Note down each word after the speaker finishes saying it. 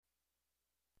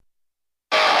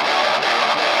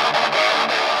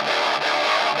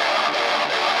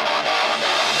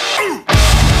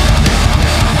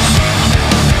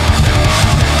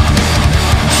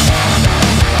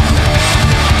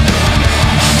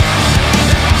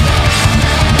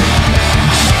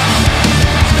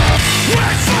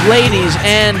Ladies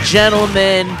and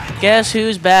gentlemen, guess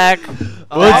who's back?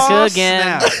 Back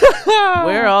again.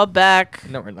 We're all back.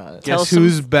 No, we're not. Tell Guess some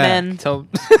who's back? men. Tell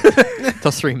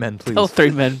three men, please. Tell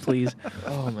 3 men, please.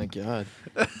 Oh my god.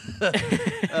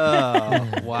 Oh,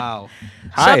 wow.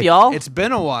 What's up, y'all? It's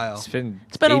been a while. It's been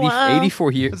been a while.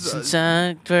 84 years. Since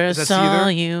I first that saw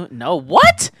Seether? you. No,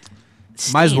 what?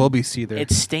 Might as Stained. well be Seether.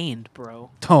 It's stained, bro.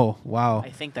 Oh, wow. I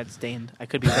think that's stained. I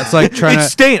could be wrong. That's like trying It's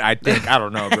to. stained, I think. I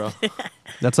don't know, bro.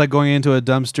 That's like going into a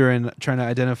dumpster and trying to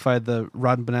identify the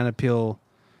rotten banana peel.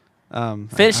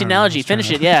 Finish the analogy.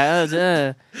 Finish it. Yeah.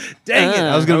 Dang it!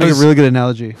 I was gonna That make was- a really good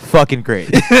analogy. Fucking great.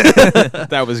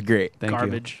 That was great. Thank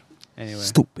Garbage. you. Anyway,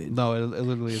 Stupid. No, it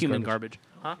literally is Human garbage.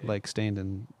 Huh? like Stained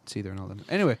and Seether and all that.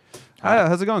 Anyway,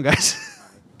 how's it going, guys?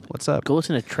 What's up? Go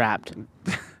listen to Trapped.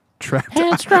 Trapped.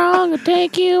 Headstrong will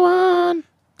take you on.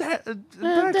 Back, Take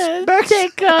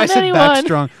on I said anyone. back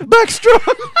strong. Back strong.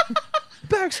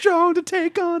 Back strong to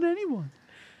take on anyone.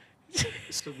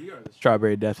 So we are the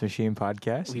Strawberry Death Machine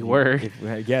podcast. We were.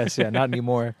 I guess, yeah, not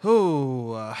anymore.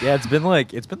 Oh, Yeah, it's been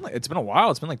a while.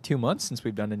 It's been like 2 months since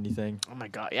we've done anything. Oh my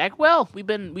god. Yeah, well, we've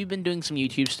been doing some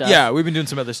YouTube stuff. Yeah, we've been doing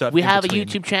some other stuff. We in have between. a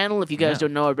YouTube channel. If you guys Yeah.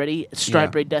 don't know already,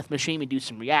 Strawberry Death Machine. We do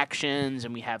some reactions,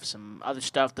 and we have some other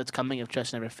stuff that's coming if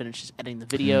Justin ever finishes editing the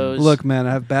videos. look, man,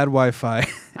 I have bad Wi-Fi.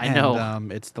 I know. And,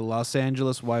 it's the Los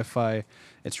Angeles Wi-Fi.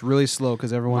 It's really slow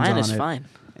because everyone's mine on is it. fine.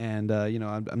 And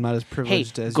I'm not as Hey,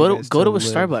 privileged as go you to guys go to a live.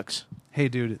 Starbucks. Hey,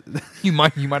 dude, You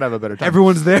might have a better time.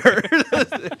 everyone's there.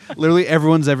 Literally,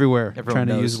 everyone's everywhere Everyone trying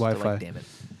to knows. use They're Wi-Fi. like, damn it.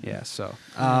 Yeah, so,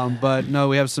 but no,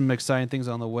 we have some exciting things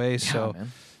on the way. So,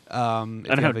 man. if I don't you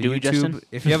know have how a to do it, YouTube, Justin.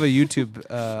 if you have a YouTube,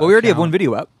 Well, we already have one account-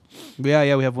 video up.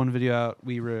 Yeah, we have one video out.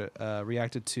 We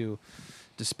reacted to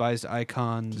Despised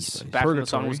Icons. Back when the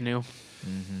song Purgatory. was new.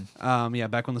 Yeah,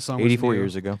 back when the song was 84 new.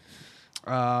 years ago.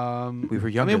 We were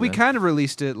I younger mean, we then. kind of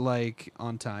released it like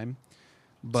on time,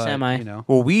 but Semi. you know,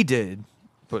 Well, we did,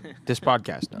 but this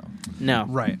podcast, no. No.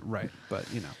 right, but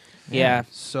you know. Yeah.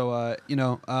 So, if you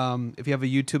have a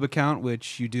YouTube account,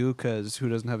 which you do, because who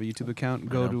doesn't have a YouTube account?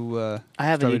 Go to. I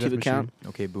have a Strawberry YouTube Death account.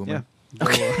 Okay, boomer. Yeah.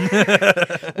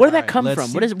 Where did that come let's from?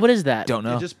 see. What is that? Don't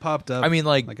know. It just popped up. I mean,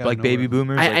 like out of baby nowhere.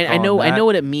 boomers. I know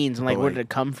what it means. And like, But, where like, did it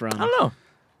come from? I don't know.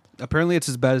 Apparently, it's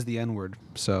as bad as the N word.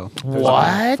 So there's What?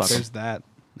 that. Fuck. There's that.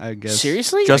 I guess.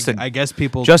 Seriously? Justin, I guess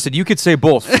people. Justin, you could say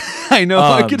both. I know.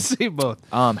 I um, could say both.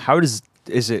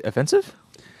 Is it offensive?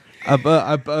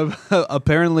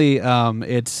 Apparently,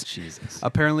 it's Jesus.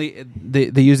 apparently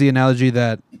they use the analogy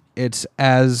that it's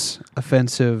as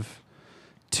offensive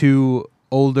to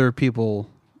older people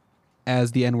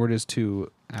as the N word is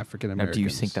to African Now, Americans. do you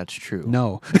think that's true?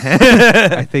 No,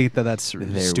 I think that's There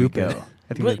we stupid. go.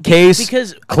 I think Well, that- Case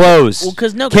because closed. well,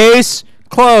 because no, Case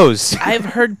closed. I've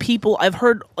heard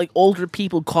like older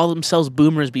people call themselves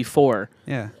boomers before.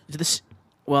 yeah, Is this?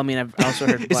 Well, I mean, I've also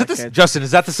heard. Is black it this, guys- Justin?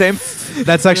 Is that the same?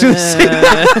 that's actually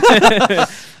the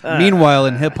same. Meanwhile,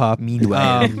 in hip hop,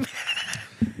 Meanwhile.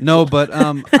 no, but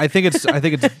I think it's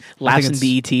Laughs in it's-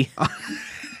 BET.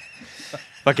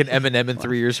 Fucking Eminem in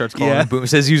 3 years starts calling Yeah. him boomer.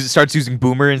 Starts using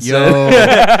boomer Yo,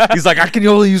 instead. He's like, I can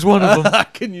only use one of them.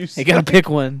 can you? You gotta pick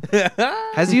one.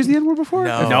 Has he used the N word before?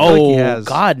 No. I feel No, like he has.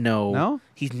 God, no. No?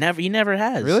 He never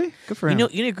has. Really? Good for You him. know,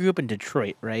 you grew up in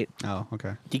Detroit, right? Oh,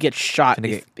 okay. You get shot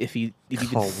Gonna if you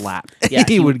Collapse. Yeah,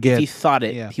 He would If get- he thought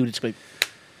it, yeah. he would just be.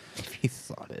 He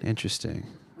thought it. Interesting.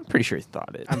 I'm pretty sure he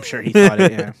thought it. I'm sure he thought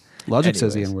it. Yeah. Logic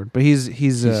says the Anyways. N word, but he's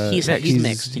He's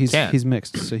mixed. He can. He's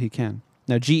mixed, so he can.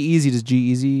 Now, G-Eazy is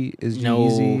G-Eazy No.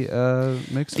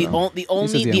 mixed? The No. only He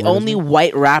says the the N-word, only doesn't he?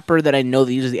 white rapper that I know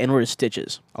that uses the N word is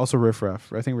Stitches. Also Riff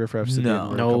Raff. I think Riff Raff said the No.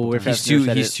 N-word a No, couple Riff times. Raff never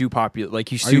said He's it. too popular. Like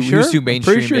he's Are you too sure? he's too I'm pretty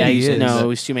mainstream. sure Yeah, he he's, is. no,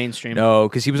 he's too mainstream. No,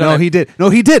 because he was No, on. he did. No,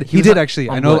 he did. He was did on- actually.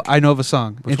 on I know. what? I know of a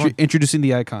song. Which one? Introducing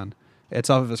the Icon. It's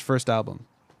off of his first album.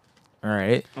 All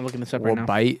right. I'm looking this up Well, right now.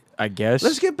 bite. I guess.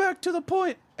 Let's get back to the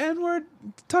point. N-word.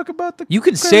 Talk about the. You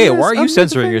can say it. Why are I'm you not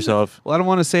censoring defending- yourself? Well, I don't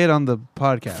want to say it on the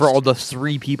podcast. For all the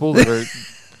 3 people that are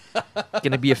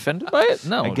gonna be offended by it?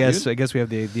 No. I guess. dude. I guess we have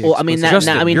the. Well, I mean, explicit- now,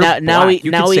 Justin, now, I mean, you're now we black.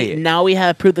 You now can we say it. now we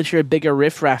have proof that you're a bigger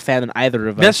Riff Raff fan than either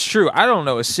of us. That's true. I don't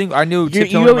know a single. I knew You're,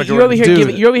 Tiptoeing you're, My you're over here Dude,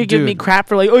 giving giving me dude. crap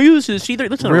for like, oh, you listen to Seether.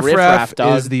 Listen to Riff Riff Raff Raff,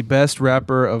 dog. is the best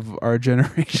rapper of our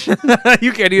generation.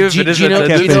 you can't even do, you- finish do you that know? Do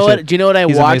sentence. you know what? Do you know what I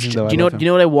He's watched? amazing, though. Do you I know? love Do you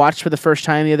know what I watched for the first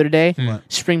time the other day?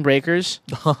 What? Spring Breakers.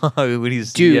 when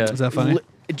he's Dude, yeah. Is that funny?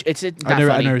 It's not I never.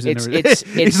 funny. I never. It's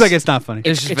He's like, it's not funny.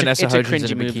 It's just Vanessa it's a Hudgens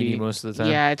in a cringy bikini movie. most of the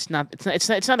time. Yeah, it's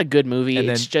not a good movie. And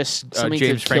It's then, just something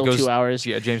James to kill Franco's- 2 hours.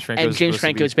 Yeah, James Franco. And James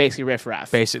Franco is basically Riff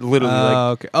Raff. basically literally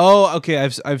Okay. Oh, okay.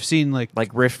 I've seen like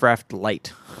like Riff Raff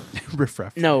light. Riff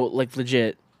Raff. No, like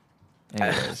legit.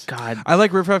 Anyways. God. I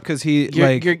like Riff Raff because he You're,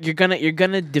 like. you're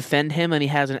gonna defend him, and he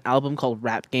has an album called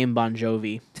Rap Game Bon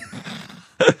Jovi.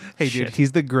 Hey, Shit. dude,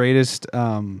 he's the greatest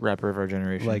Rapper of our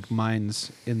generation. like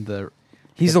minds in the.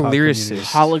 he's a hip-hop lyricist. community.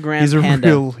 Hologram He's a Panda,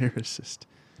 real lyricist.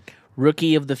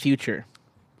 Rookie of the Future.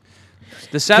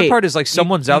 The sad Okay, part is like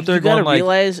someone's out there you gotta going like,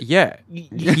 realize- yeah,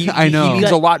 I know. He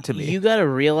means a lot to me. You gotta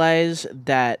realize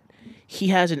that he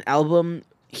has an album.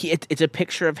 It's a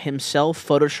picture of himself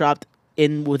photoshopped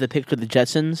in with a picture of the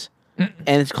Jetsons, and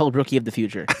it's called Rookie of the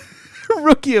Future.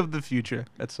 Rookie of the Future.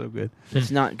 That's so good.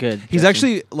 It's not good. He's Justin.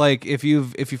 actually like if you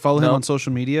follow him No. on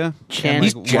social media, Chan- and,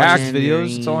 He's like, jacked. watch his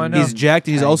videos. That's all I know. He's jacked.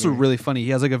 And he's also Tiger. really funny. He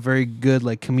has like a very good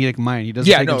like comedic mind. He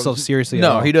doesn't take himself seriously. at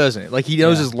No, all. he doesn't. Like he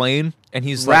knows Yeah. his lane, and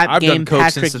he's Rap like, I've game done coke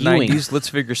Patrick since the Ewing. '90s. Let's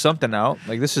figure something out.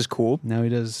 Like this is cool. Now he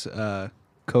does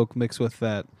Coke mixed with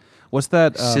that. What's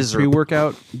that Scissor.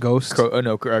 pre-workout? Ghost.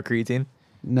 Creatine.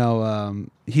 No,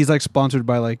 he's like sponsored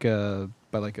by like a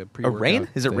A pre-workout. rain?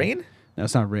 Is it thing. rain? No,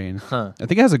 it's not Rain. Huh. I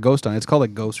think it has a ghost on it. It's called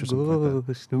like Ghost or something like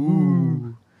that.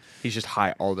 Ooh. He's just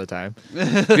high all the time.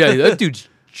 Yeah, that dude's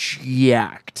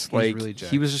jacked. Like really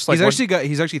jacked. he was just like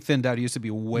he's actually thinned out. He used to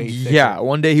be way thicker. yeah.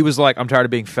 One day he was like, I'm tired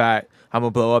of being fat. I'm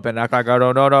gonna blow up and act like I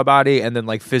don't know nobody, and then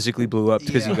like physically blew up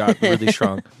because he got really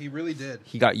strong. He really did.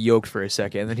 He got yoked for a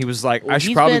second, and then he was like, Well, I should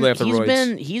he's probably been- lay off the he's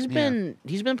roids.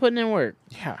 He's been putting in work.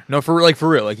 Yeah, no, for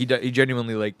real. Like he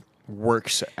genuinely like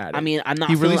works at it. I mean, I'm not.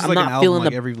 He feeling, releases I'm like an not album feeling like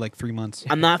the. every like 3 months.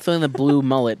 I'm not feeling the blue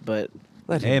mullet, but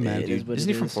Let Hey, him man, be, dude. dude. Isn't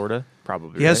he It from is. Florida?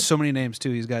 Probably. He has right? so many names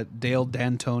too. He's got Dale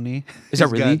D'Antoni. Is that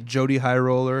He's really? got Jody High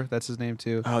Roller. That's his name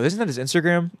too. Oh, isn't that his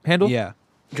Instagram handle? Yeah.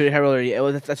 Jody Harroller. Yeah,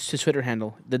 well, that's his Twitter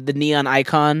handle. The neon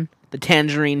icon, the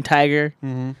tangerine tiger,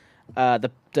 Mm-hmm.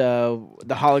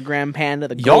 the hologram panda,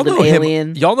 the Y'all golden know alien.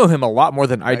 him. Y'all know him a lot more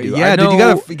than I do. Yeah, I dude,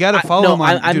 know, you gotta I- follow no, him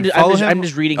on. I'm, dude, just, follow I'm, just, him. I'm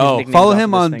just reading his Oh, nicknames follow off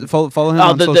him this on. thing. Follow him Oh,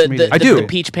 on social media. I do. The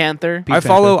Peach Panther, Peach I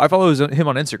follow Panther. him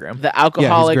on Instagram. the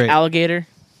alcoholic great. alligator,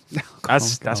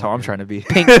 That's how I'm trying to be.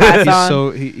 pink He's python,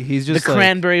 so he's the just like,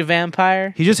 cranberry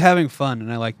vampire. he's just having fun,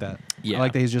 and I like that. Yeah. I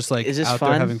like that he's just like Is this out fun?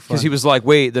 there having fun. Because he was like,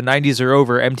 wait, the 90s are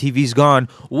over. MTV's gone.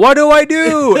 What do I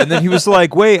do? And then he was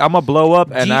like, wait, I'm going to blow up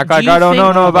and Do you- act do like you I don't know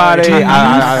think- nobody. Do you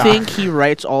Ah. think he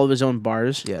writes all of his own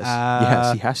bars? Yes. Uh,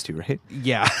 yes, he has to, right?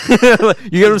 yeah, You get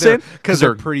what I'm saying? Because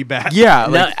they're pretty bad. Yeah.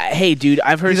 No, Like, hey, dude,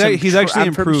 I've heard He's actually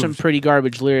I've heard some improved. pretty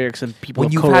garbage lyrics and people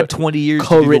when have you've had 20 years to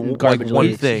do co-written like garbage one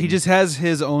lyrics. thing. He just has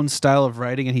his own style of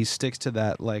writing, and he sticks to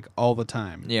that like all the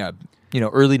time. yeah.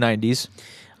 Early 90s.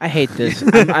 I hate this.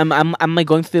 I'm like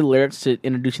going through the lyrics to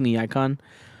introducing the icon.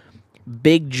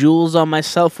 Big jewels on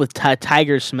myself with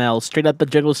tiger smell. Straight up the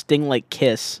jungle sting like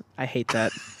kiss. I hate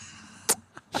that.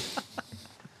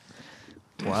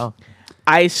 Wow.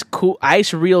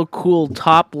 Ice real cool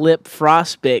top lip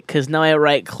frostbite. Cause now I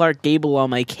write Clark Gable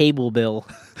on my cable bill.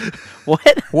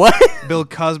 What? What? Bill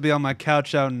Cosby on my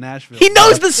couch out in Nashville. He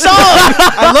knows the song.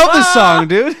 I love this song,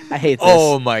 dude. I hate this.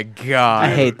 Oh, my God.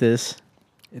 I hate this.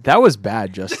 That was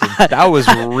bad, Justin. That was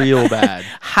real bad.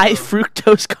 High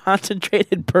fructose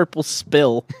concentrated purple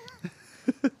spill.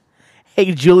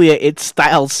 Hey Julia, it's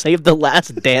Styles. Save the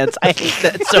last dance. I hate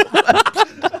that so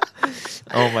much.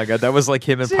 Oh, my God. That was like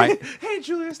him and Pike. Hey,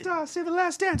 Julia Stiles, say the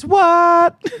last dance.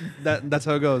 What? That's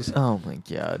how it goes. Oh, my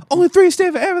God. Only 3 stay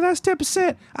forever. That's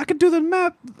 10%. I could do the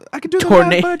map. I could do the Tornado.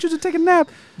 math, but I choose to take a nap.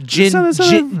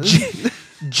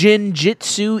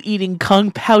 Jin-jitsu eating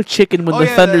kung pao chicken with Oh, the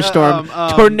yeah, thunderstorm.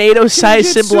 Tornado size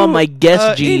Jujitsu, symbol on my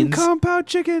guess eating jeans. compound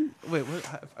chicken. Wait, what?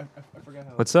 I forgot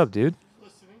how. What's up, dude?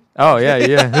 Oh,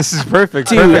 yeah. This is perfect.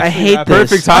 Dude, perfect. I hate this.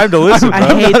 Perfect time to listen, I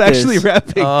bro. hate I'm not this. actually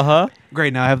rapping. Uh-huh.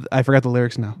 Great. Now I forgot the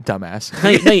lyrics now. Dumbass. No,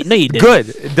 you didn't.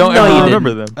 Good. Don't No, you ever didn't.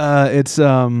 remember them. It's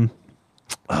And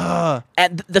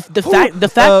the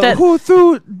fact that who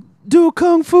threw do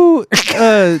kung fu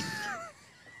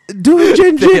doing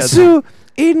jinjitsu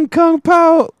eating kung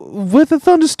pao with a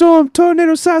thunderstorm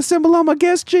tornado size symbol on my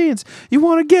guest jeans. You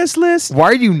want a guest list?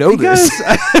 Why do you know Because this?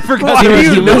 I forgot Why the do rest you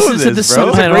of he it. know listens to this, the bro? song.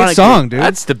 It's a great ironically. song, dude.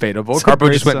 That's debatable. It's a Carpo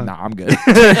great just went, song. nah, I'm good.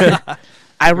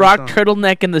 I rock song.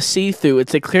 turtleneck in the see-through.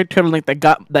 It's a clear turtleneck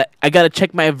that I gotta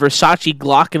check my Versace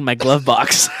Glock in my glove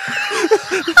box.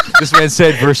 This man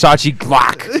said Versace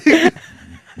Glock.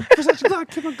 Versace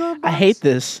Glock in my glove I box. hate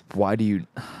this. Why do you...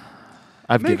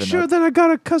 I've Make given sure up. that I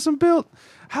got a custom built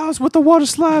house with the water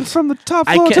slide from the top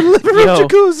I floor to can't- the living room yo.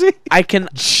 jacuzzi. I can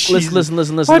listen.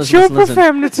 What's your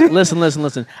profanity?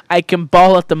 Listen. I can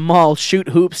ball at the mall, shoot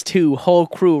hoops too. Whole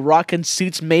crew rocking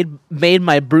suits made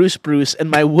my Bruce, and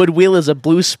my wood wheel is a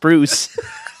blue spruce.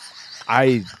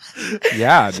 I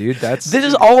Yeah, dude. That's This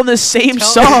is all in the same Tell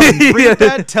song. Bring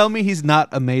that. Tell me he's not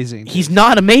amazing. He's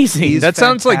not amazing. He's that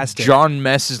sounds like fantastic. John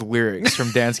Mess's lyrics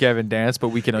from Dance Gavin Dance, but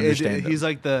we can understand them. He's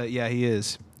like he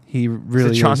is. He He's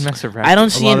really a John is. Mess of rap. I don't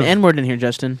see lot an of- N word in here,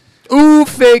 Justin. Ooh,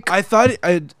 fake. I thought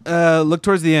look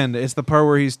towards the end. It's the part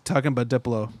where he's talking about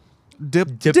Diplo.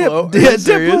 Diplo? Are Yeah, you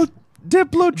serious?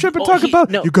 Diplo trip and Oh, talk he- about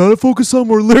no. you gotta focus on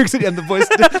more lyrics and the voice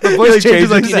like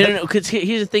changes like changes. No, that. no, no. Because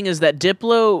here's the thing: is that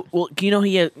Diplo? Well,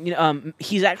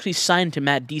 he's actually signed to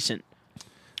Mad Decent.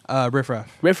 Riff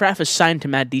Raff. Riff Raff is signed to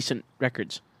Mad Decent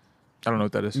Records. I don't know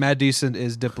what that is. Mad Decent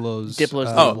is Diplo's. Diplo's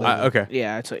Oh, okay.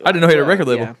 Yeah, it's I didn't know he had a record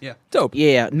label. Yeah. Dope.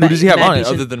 Yeah. Who does he have on it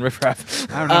other than Riff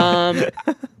Raff? I don't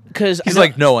know. Because He's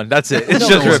like no one. That's it. It's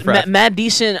just Riff Raff. Mad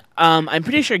Decent. I'm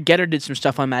pretty sure Getter did some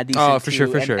stuff on Mad Decent. Oh, for sure,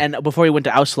 too, for and- sure. And before he went to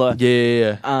Ausla.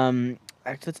 Yeah.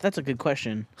 That's a good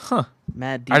question. Huh.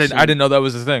 Mad I Decent. didn't know that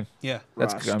was a thing. Yeah.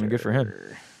 That's I mean good for him.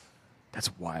 roster. That's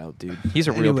wild, dude. He's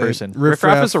a real Anyway, person. Riff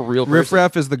Raff is a real person. Riff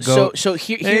Raff is the goat. So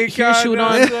here's who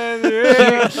on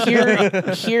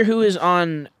here who is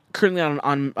on currently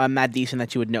on Mad Decent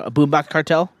that you would know. A Boombox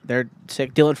Cartel. They're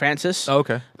sick. Dylan Francis. Oh,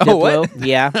 okay. Diplo, Oh, what?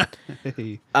 Yeah.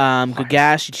 Hey. Good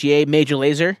Gas, GTA, Major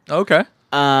Lazer. Okay.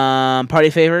 Party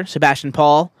Favor, Sebastian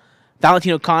Paul.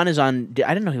 Valentino Khan is on.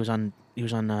 I didn't know he was on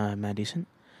Mad Decent.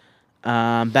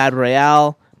 Bad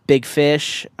Royale, Big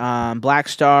Fish, Black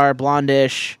Star,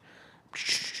 Blondish,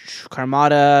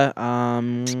 Carmada,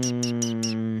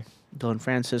 Dylan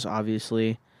Francis,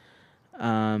 obviously.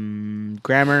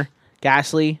 Grammar,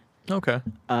 Gasly. Okay.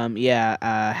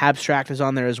 Habstract is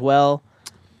on there as well.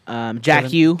 Jack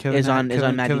Hugh is on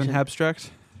Mad Kevin Decent. Habstract.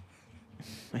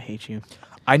 I hate you.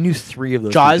 I knew 3 of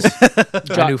those. Jaws,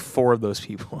 people. I knew 4 of those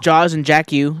people. Jaws and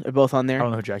Jack Hugh are both on I there. don't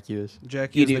know who Jack Hugh is.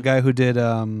 Jack You is the do. guy who did The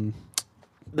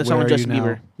Where song with Are You Justin Now?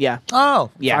 Bieber. Yeah.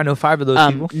 Oh, Yeah. I know 5 of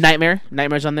those people.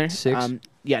 Nightmare's on there. 6.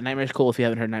 Nightmare's cool if you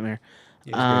haven't heard Nightmare.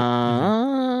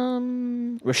 Yeah,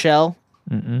 he's Rochelle,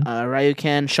 Mm-mm.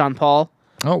 Ryuken, Sean Paul,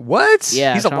 Oh, what?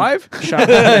 Yeah, He's Sean- alive.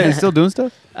 great. He's still doing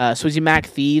stuff. Swizzy Mac,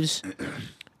 Thieves,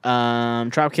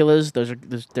 Trap Killers.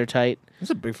 They're tight. It's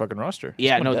a big fucking roster.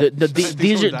 Yeah, It's no, not bad.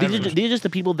 these are Diamond. these are just the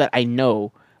people that I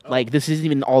know. Like this isn't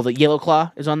even all the Yellow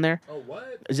Claw is on there. Oh,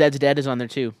 what? Zed's Dead is on there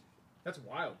too. That's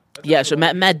wild. Yeah, so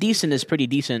Matt Decent is pretty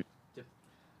decent.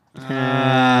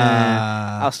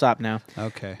 Ah. I'll stop now.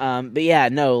 Okay. But yeah,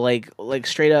 no, like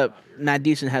straight up, Mad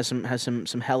Decent has some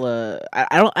hella.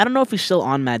 I don't know if he's still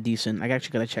on Mad Decent. I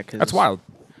actually gotta check. That's wild.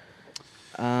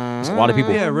 That's a lot of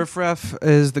people. Yeah, Riff Raff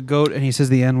is the goat, and he says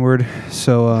the N word.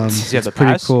 So Does he have it's the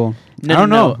pretty pass? cool. No, I don't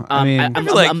no, know. no. I mean, I'm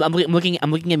feel like- looking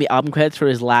at the album credits for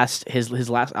his last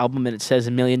album, and it says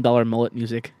 $1 Million Mullet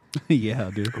Music. yeah,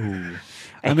 dude.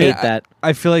 I I mean, hate that.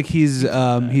 I feel like he's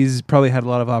probably had a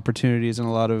lot of opportunities and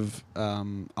a lot of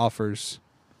offers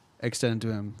extended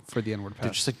to him for the N-word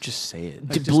pass. Just say it.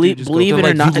 Like, just believe go. believe it or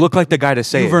Like, not, you look like the guy to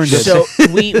say You've it. earned it. so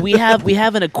we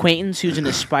have an acquaintance who's an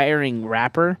aspiring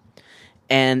rapper,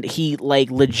 and he like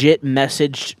legit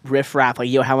messaged Riff Raff like,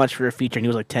 "Yo, how much for a feature?" And he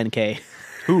was like, $10K.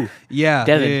 Who? Yeah,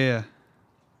 Devin.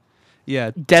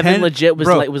 Yeah. Devin 10 legit was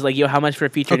bro, like, "Yo, how much for a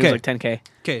feature?" And he was Okay. like, $10K.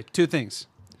 Okay, two things.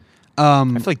 I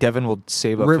feel like Devin will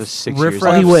save up for 6 Riff years.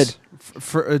 Oh, he would.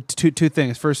 For two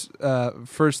things. First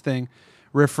thing,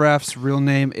 Riff Raff's real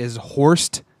name is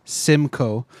Horst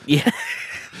Simcoe. Yeah,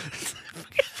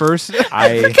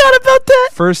 I forgot about that.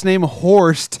 First name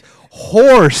Horst.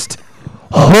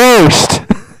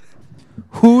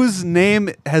 Whose name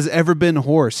has ever been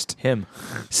Horst? him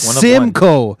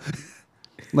Simcoe.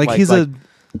 Like Like- he's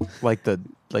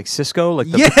like Cisco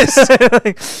like the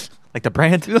yes, like the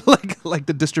brand like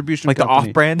the distribution, like the company.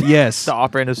 off-brand Yes. the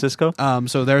off-brand of Cisco.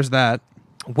 So there's that.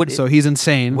 What? So he's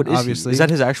insane. What is obviously, He? Is that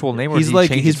his actual name? Or He's did he like-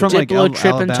 change he's it from to- like Diplo Al- tripping,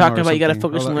 Alabama talking or about you got to something.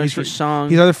 focus on the lyrics of your song.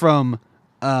 He's either from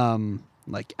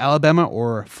like Alabama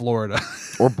or Florida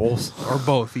or both. or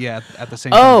both. Yeah, at the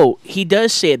same time. Oh, he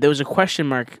does say it. There was a question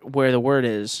mark where the word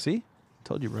is. See,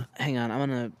 told you, bro. Hang on, I'm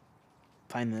gonna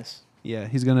find this. Yeah,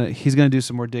 he's gonna do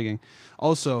some more digging.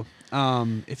 Also,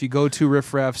 if you go to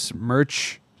Riff Raff's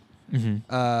merch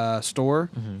store,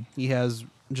 he has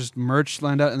just merch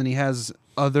lined out, and then he has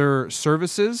other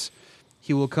services.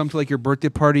 He will come to like your birthday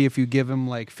party if you give him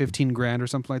like 15 grand or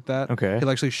something like that. Okay. He'll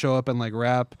actually show up and like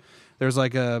rap. There's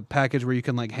like a package where you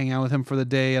can like hang out with him for the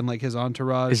day and like his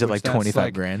entourage. Is it which like that's,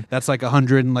 25 grand? That's like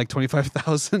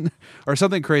 125,000 or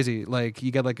something crazy. Like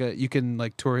you get you can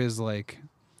like tour his like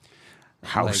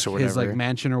House or like, his whatever. like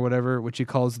mansion or whatever, which he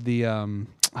calls the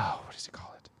what does he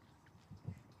call it?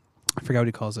 I forgot what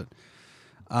he calls it.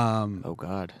 Oh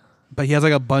God. But he has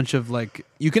like a bunch of like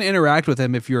you can interact with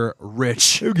him if you're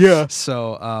rich. Yeah.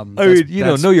 So I mean, you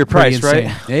know your pretty price, right?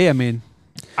 insane. Hey, I mean,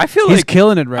 I feel he's like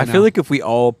killing it right I now. feel like if we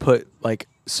all put like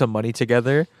some money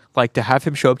together, like to have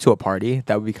him show up to a party,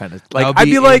 that would be kind of like would I'd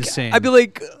be be like insane. I'd be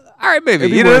like, all right, maybe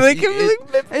It'd be you know, worth-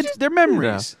 like, it's their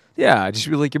memories. Yeah, just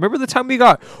be like, you remember the time we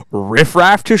got Riff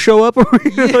Raff to show up,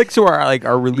 like to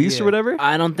our release Yeah. or whatever.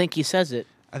 I don't think he says it.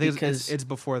 I think because it's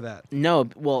before that. no,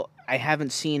 well, I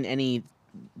haven't seen any.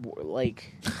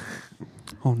 Like,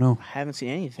 Oh no! I haven't seen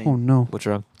anything. Oh no! What's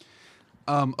wrong?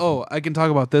 Oh, I can talk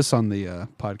about this on the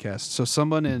podcast. So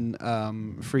someone in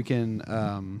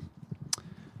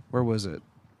where was it?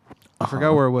 I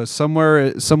forgot where it was.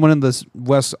 Someone in the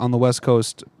on the West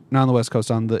Coast, not on the West Coast,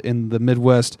 in the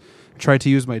Midwest, tried to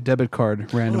use my debit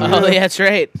card randomly, Oh, yeah, that's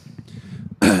right.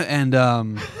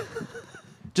 and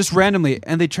just randomly,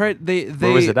 and they tried. They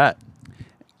Where was it at?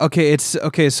 Okay, it's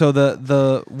okay. So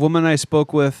the woman I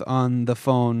spoke with on the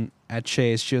phone at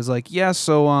Chase, she was like, "Yeah,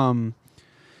 so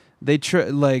they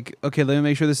like, okay, let me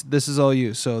make sure this is all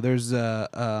you. So there's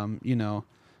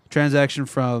transaction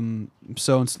from like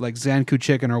Zanku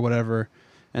Chicken or whatever,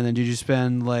 and then did you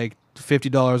spend like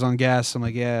 $50 on gas?" I'm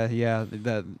like, yeah,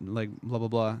 that like blah blah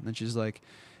blah. And then she's like,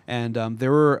 and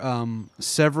there were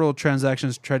several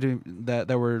transactions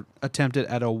that were attempted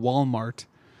at a Walmart.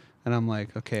 And I'm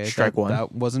like, okay, Strike one.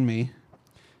 that wasn't me.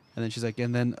 And then she's like,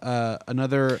 and then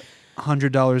another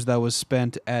 $100 that was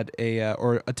spent at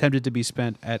or attempted to be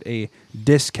spent at a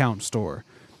discount store.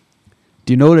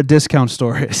 Do you know what a discount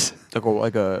store is?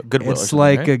 Like a Goodwill. It's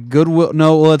like a Goodwill.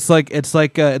 No, well, it's like a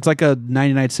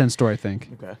 99-cent store, I think.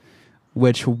 Okay.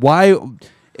 Which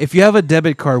if you have a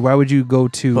debit card, why would you go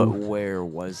to But where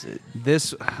was it?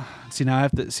 this? See now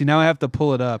I have to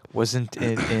pull it up. Wasn't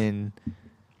it in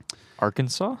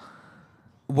Arkansas?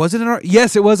 Was it in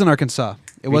Yes, it was in Arkansas.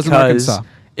 It was in Because Arkansas.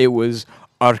 It was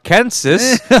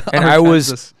Arkansas, and I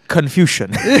was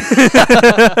Confucian.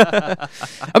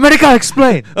 America,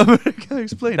 explain. America,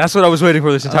 explain. That's what I was waiting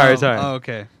for this entire time. Oh,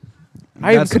 okay.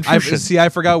 I am Confucian. I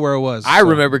forgot where it was. I so.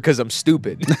 remember because I'm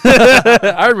stupid.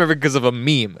 I remember because of a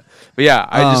meme. But yeah,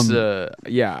 I just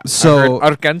so- I heard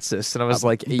Arkansas, and I was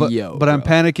like, yo. But I'm bro.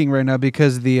 panicking right now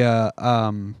because they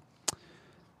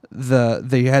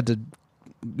had to,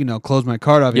 close my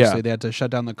card. Obviously, Yeah. they had to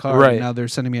shut down the card. Right. And now they're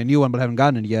sending me a new one, but I haven't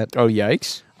gotten it yet. Oh,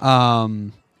 yikes.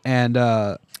 And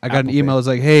I got an Apple email. Pay. It's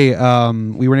like, hey,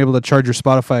 we weren't able to charge your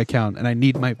Spotify account, and I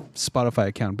need my Spotify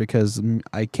account because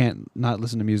I can't not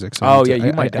listen to music. So Oh, yeah,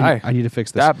 you might die. I need to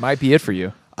fix this. That might be it for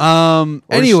you.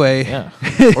 Anyway, Yeah.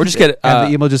 Or just get and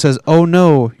the email just says, "Oh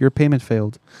no, your payment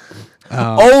failed."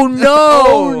 oh, no.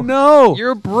 Oh no!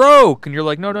 You're broke. And you're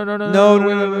like, no.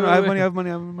 No, I have money. I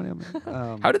have money.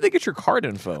 How did they get your card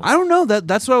info? I don't know.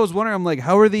 That's what I was wondering. I'm like,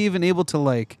 how are they even able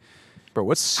to Bro,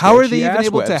 what's How are they even sketchy-ass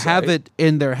able to have website? it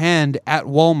in their hand at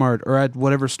Walmart or at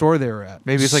whatever store they were at?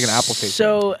 Maybe it's like an Apple Pay.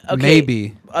 So, okay.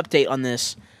 Maybe. Update on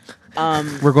this.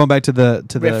 We're going back to the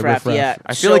Riff Raff, yeah.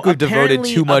 I feel like we've devoted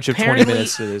apparently- too much of 20 apparently-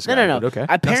 minutes to this No, guy, no. but okay.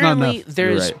 That's not Apparently, enough.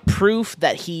 there's You're right. proof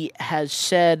that he has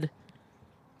said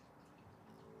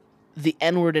the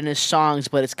N-word in his songs,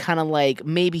 but it's kind of like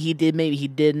maybe he did, maybe he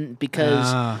didn't,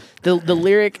 because the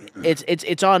lyric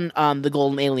it's on the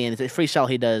Golden Alien. It's a freestyle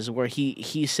he does where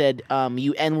he said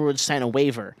you N-word sign a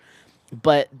waiver.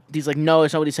 But he's like, no,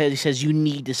 it's not what he says. He says you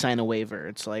need to sign a waiver.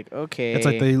 It's like, okay, It's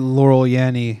like the Laurel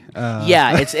Yanny.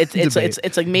 yeah. It's debate.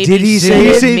 it's like maybe Did he said say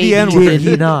it, the maybe N-word? didn't.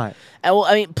 Did he not? Well,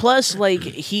 I mean, plus like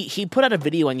he put out a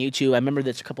video on YouTube. I remember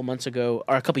this a couple months ago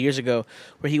or a couple years ago,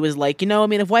 where he was like, I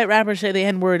mean, if white rappers say the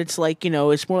N-word, it's like,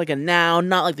 it's more like a noun,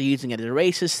 not like they're using it as a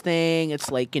racist thing. It's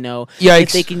like, if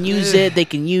Yikes. they can use it, they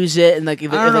can use it, and like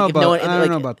if, I don't know if no one, about. I like,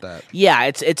 don't know about that. yeah,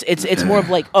 it's more of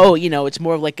like, it's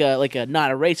more of like a not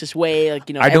a racist way, like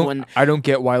everyone. I don't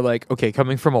get why, like, okay,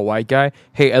 coming from a white guy,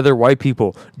 hey, other white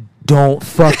people, don't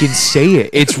fucking say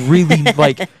it. It's really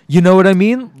like, you know what I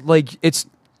mean? Like, it's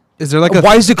Is there like a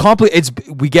why is it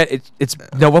complicated? We get it. It's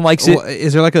no one likes it.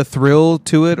 Is there like a thrill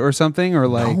to it or something, or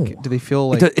like No. do they feel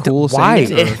like It- cool why?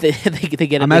 saying it? they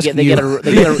get I'm they asking get you.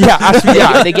 Yeah, ask me,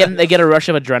 yeah. they get a rush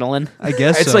of adrenaline. I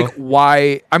guess It's so. like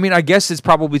why? I mean, I guess it's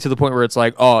probably to the point where it's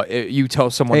like, you tell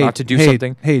someone not to do hey,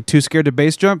 something. Hey, too scared to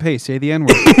base jump? Hey, say the N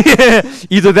word.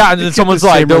 Either that, and then someone's the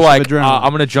like, same they're rush of like, adrenaline. I'm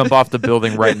gonna jump off the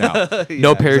building right now. No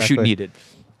Yeah, parachute exactly. needed.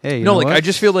 Hey, you No, know like what? I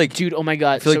just feel like, Dude, oh my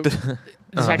god! I feel like So- the,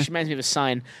 This actually reminds me of a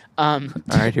sign. all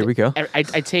right, here we go. I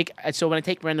take so when I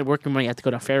take Brandon to work in the morning, I have to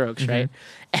go to Fair Oaks, right?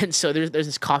 And so there's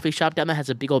this coffee shop down there that has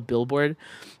a big old billboard,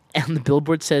 and the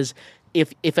billboard says,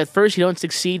 "If at first you don't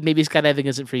succeed, maybe skydiving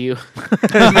isn't for you."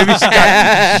 Maybe she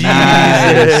got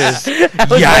Jesus. I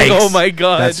was like, Yikes. oh my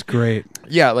god! That's great.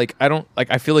 Yeah, like I don't like.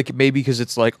 I feel like maybe because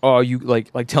it's like, oh, you like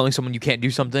telling someone you can't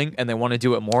do something and they want to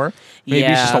do it more. Maybe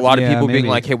it's just a lot of Yeah, people being maybe.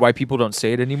 like, hey, white people don't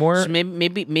say it anymore. So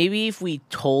maybe if we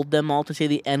told them all to say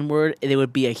the N word, there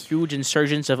would be a huge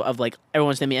insurgence of like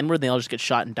everyone's saying the N word, they all just get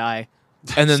shot and die.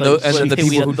 And then So- and so then the we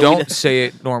people who don't- don't say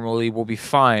it normally will be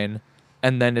fine,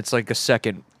 and then it's like a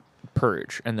second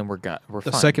purge, and then we're The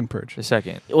fine. second purge. The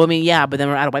second. Well, I mean, yeah, but then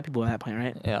we're out of white people at that point,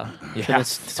 right? Yeah. Yeah. So that's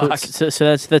so,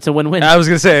 Fuck. that's a win-win. I was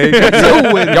gonna say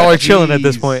y'all are chilling at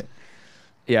this Jeez. point.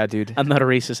 Yeah, dude. I'm not a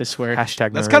racist, I swear.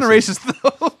 Hashtag. That's no kind of racist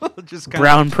though. Just kinda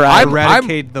Brown pride.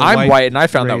 eradicate the I'm white, and I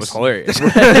found that was race.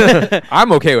 hilarious.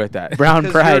 I'm okay with that. Brown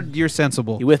 'Cause pride. You're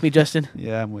sensible. You with me, Justin?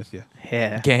 Yeah, I'm with you.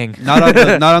 Yeah. Gang. Not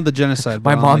on the genocide.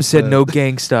 My but on, mom like, said the- no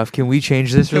gang stuff. Can we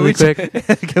change this really quick?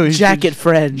 Can we Jacket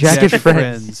friends. Jacket Jacket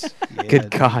friends. friends. Yeah, Good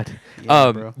dude. God.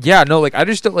 Yeah, bro. Yeah, no, like I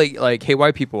just don't like hey,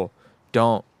 white people,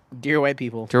 don't. Dear white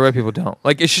people. Dear white people, don't.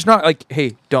 Like it's just not like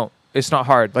hey, don't. It's not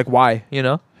hard. Like why? You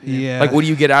know? Yeah. Like what do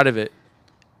you get out of it?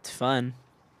 It's fun.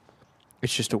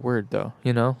 It's just a word, though.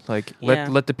 You know, like Yeah.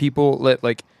 let the people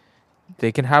like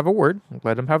they can have a word.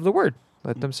 Let them have the word.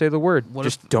 Let them say the word. What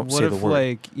just if, don't what say if the word.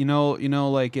 like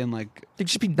like in like Like,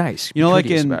 just be nice. you know be like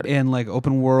courteous in about it. in like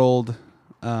open world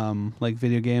like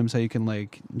video games how you can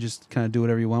like just kind of do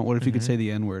whatever you want. What if you could Mhm. say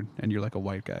the N word and you're like a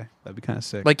white guy? That'd be kind of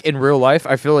sick. Like in real life,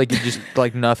 I feel like you just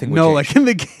like nothing. Would no, change. like in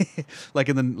the game, like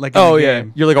in the oh the yeah,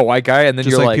 game. you're like a white guy, and then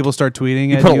Just you're like, like people start tweeting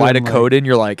you at put a you line and, of like, code in.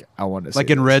 You're like, I want to. like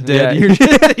say in this. Red Dead.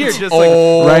 Yeah. You're just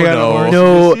Oh, like riding on a no. horse.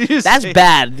 No, You just that's say-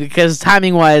 bad because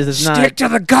timing-wise, it's not. Stick to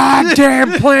the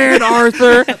goddamn plan,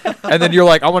 Arthur. And then you're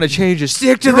like, I want to change it.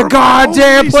 Stick to the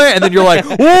goddamn plan. And then you're like,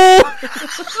 whoa,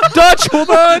 Dutch, hold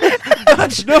on.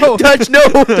 Dutch, no. Dutch, no.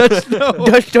 Dutch, no.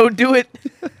 Dutch, don't do it.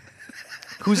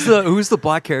 Who's the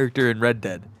black character in Red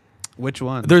Dead? Which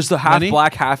one? There's the half Lenny?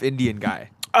 black, half Indian guy.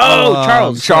 Oh,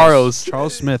 Charles.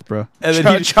 Charles. Smith, bro. And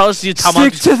then he Charles, you tell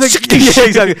stick to the yeah,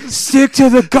 exactly. Stick to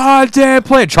the goddamn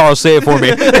plan. Charles, say it for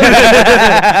me.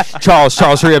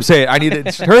 Charles, hurry up, say it. I need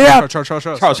it. Hurry up. Charles.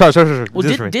 Well,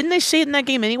 This is for me. didn't they say it in that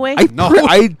game anyway? No.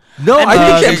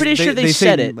 I'm pretty sure they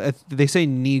said say, it. They say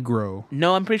Negro.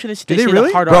 No, I'm pretty sure they, Did they say really?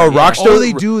 the hard Bro, R. yeah. Rockstar. Oh,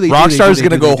 they do, they do, Rockstar's they do,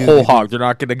 gonna they go do, whole they do. hog. They're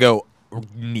not gonna go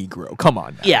Negro. Come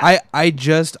on. Now. Yeah.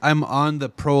 I'm on the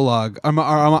prologue. I'm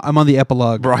on the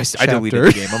epilogue. Bro, I deleted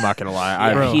the game. I'm not gonna lie.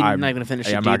 He's I'm not gonna finish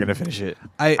it, I'm not dude. gonna finish it.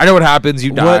 I I know what happens.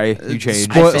 You die. You change.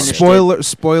 I finished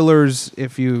spoilers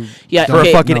if you Yeah, For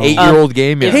okay, a fucking no. 8-year-old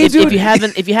game. Yeah.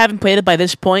 If you haven't played it by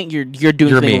this point, you're doing You're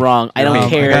something me. wrong. I You're don't me.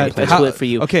 care I if got- I spoil it for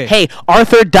you. okay. Hey,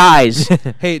 Arthur dies.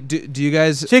 Hey, do you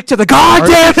guys Stick to the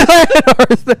goddamn plan,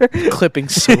 Arthur. Clipping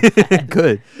so bad.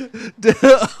 Good.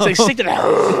 It's like stick to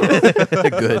that.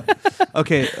 Good.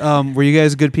 Okay, were you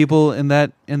guys good people in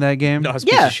that game? No, I was a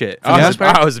Yeah. piece of shit. Yeah?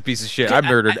 I was a piece of shit. I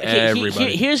murdered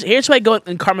everybody. Here's why I go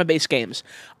in karma-based games.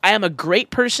 I am a great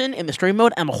person in the story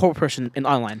mode. I'm a horrible person in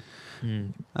online.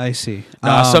 I see.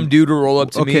 Some dude will roll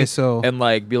up to me okay, so- and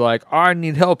like be like, oh, I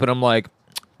need help. And I'm like,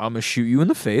 I'm going to shoot you in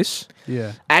the face.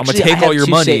 Yeah. Actually, take I have all your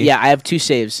two money. I have two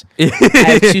saves. I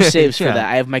have two saves for Yeah. that.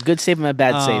 I have my good save and my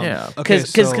bad save. Yeah. Okay,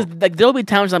 Because so- like there'll be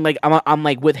times I'm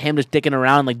like with him just dicking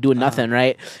around like doing nothing,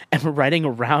 right? And we're riding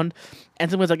around, and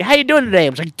someone's like, "How you doing today?"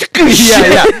 I'm just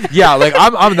like, yeah. Like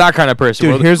I'm that kind of person.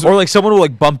 Dude, or like someone will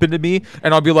like bump into me,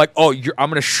 and I'll be like, "Oh, I'm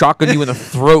gonna shotgun you in the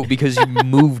throat because you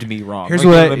moved me wrong." Here's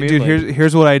Like, what you I, know what I mean? dude. Like,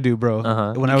 Here's what I do, bro.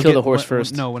 Uh-huh. When You I would kill get, the horse when-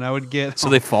 first. No, when I would get so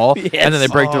they fall, Yes. and then they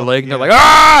break their Oh, leg, and yeah. they're like,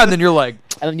 "Ah!" And then you're like,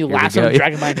 and then you Here we lasso go. and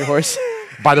drag him behind your horse.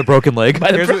 by the broken leg.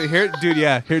 Here's what, dude.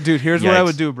 Yeah, here's what I Yikes.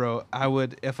 would do, bro. I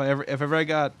would if ever I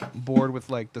got bored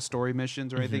with like the story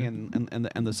missions or anything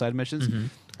and the side missions,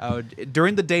 I would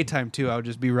during the daytime too. I would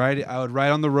just be riding. I would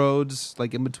ride on the roads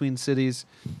like in between cities,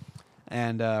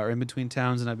 and or in between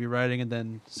towns, and I'd be riding, and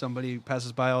then somebody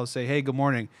passes by. I'll say, "Hey, good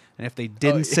morning," and if they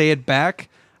didn't say it back,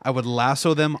 I would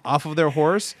lasso them off of their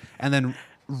horse and then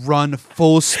run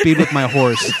full speed with my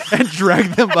horse and drag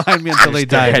them behind me until they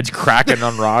Their die. heads cracking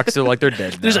on rocks. They're like they're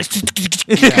dead. There's now.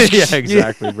 like yeah,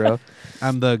 exactly, bro.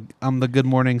 I'm the good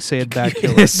morning say it back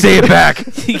killer. Say it back.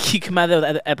 you come out of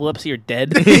the epilepsy, you're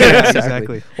dead. Yeah,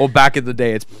 exactly. Well, back in the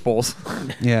day, it's both.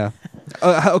 Yeah.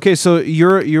 Okay, so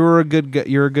you're a good guy.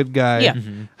 You're a good guy. Yeah.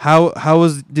 How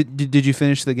was did you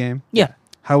finish the game? Yeah.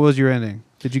 How was your ending?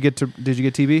 Did you get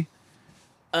TB?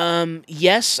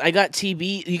 Yes, I got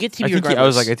TB. You get TB I think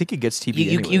regardless. I think he gets TB.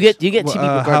 you anyways. get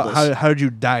TB regardless. How did you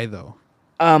die though?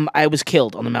 I was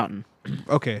killed on the mountain.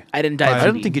 Okay. I didn't die. By- of I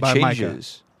don't TB. think it By Micah.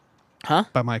 changes. Huh?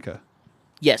 By Micah.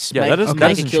 Yes. Yeah, that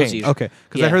doesn't kills change. you. Okay,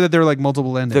 because I Yeah. heard that there were like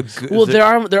multiple endings. Well, there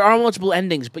are multiple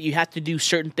endings, but you have to do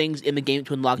certain things in the game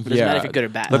to unlock. But it doesn't matter if you're good or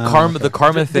bad. The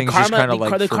karma thing is just kind of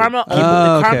like the for- karma.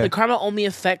 okay. The karma only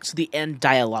affects the end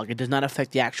dialogue. It does not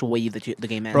affect the actual way that the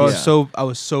game ends. Bro, Yeah. I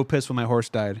was so pissed when my horse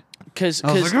died. Because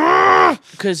I was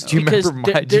like, Do you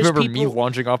remember me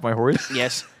launching off my horse?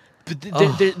 Yes. But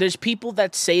there's people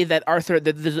that say that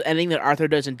there's an ending that Arthur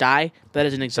doesn't die. That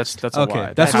doesn't exist. That's a okay,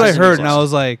 lie. that's That what I doesn't heard, and exist. I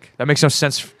was like, That makes no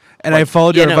sense. and I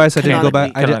followed your no, advice. I didn't go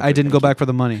back. canonically. I didn't go back for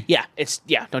the money. Yeah,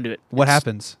 don't do it. What It's-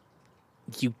 happens?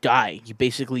 You die. You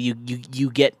basically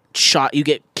you get shot. You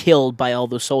get killed by all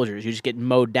those soldiers. You just get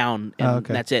mowed down, and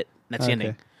okay. that's it. That's the Okay.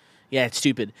 ending. Yeah, it's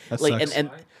stupid. That like sucks. and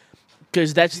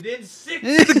because that's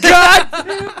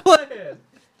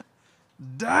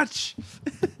Dutch.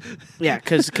 yeah,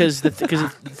 because the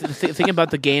thing about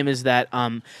the game is that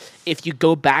if you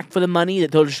go back for the money,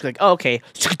 they'll just be like, oh, okay,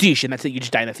 and that's it. You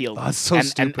just die in the field. Oh, that's so and,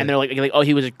 stupid. And they're like, oh,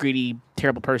 he was a greedy,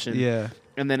 terrible person. Yeah.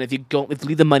 And then if you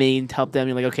leave the money and help them,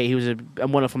 you're like, okay, he was a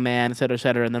wonderful man, et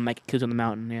cetera, and then Mike kills on the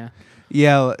mountain. Yeah,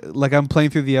 Yeah, like I'm playing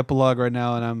through the epilogue right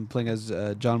now, and I'm playing as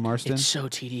John Marston. it's so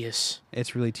tedious.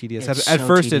 It's really tedious. It's At so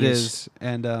first tedious. it is,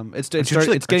 and it's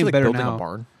Aren't getting better building now. a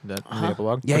barn. That in Uh-huh. the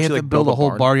epilogue. Yeah, Aren't you have to like, build a whole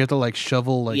barn? barn. You have to like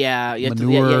shovel like yeah, you have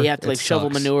manure. you have to like It shovel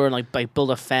sucks. manure and like build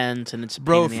a fence, and it's a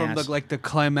Bro, pain in from the ass. the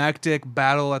climactic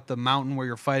battle at the mountain where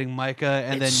you're fighting Micah,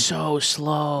 and it's so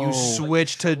slow. you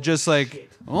switch to just like,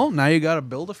 oh, now you got to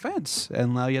build a fence,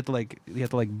 and now you have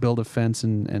to like build a fence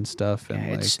and stuff, and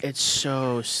Yeah, like it's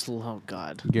so slow.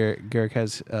 God, Garrick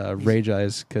has rage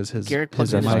eyes because Garrett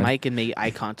plugged in his mic. mic and made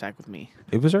eye contact with me.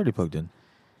 It was already plugged in.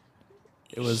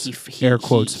 It was He- air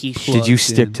quotes. he- Did you plugged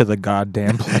stick in. to the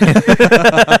goddamn plan?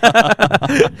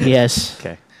 Yes.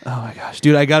 Okay. Oh my gosh,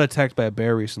 dude! I got attacked by a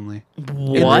bear recently.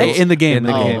 What? In the game? In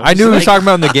the Oh. game. I knew he was talking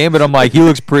about in the game, but I'm like, he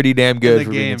looks pretty damn good In the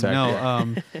for being game, attacked.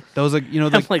 no. That was like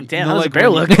I'm like, damn, you know, how's like the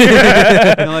bear when- look? you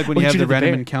know, like when What'd you have you the do to the random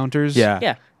bear? encounters. Yeah.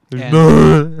 Yeah.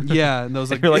 And- yeah, and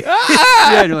those like You're like,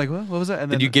 yeah, and you're like, what was that?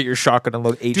 And then Did you get your shotgun and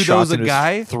load 8 Dude, there shots was a in his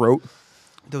guy- throat?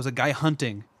 there was a guy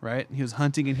hunting, right? He was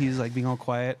hunting and he's like being all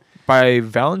quiet. By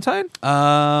Valentine?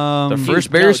 The first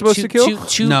bear you're supposed to kill?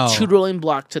 No. Two rolling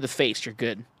block to the face. You're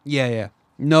good. Yeah.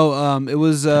 No, it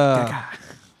was it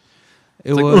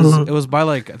like, was it was by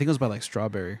like I think it was by like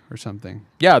Strawberry or something.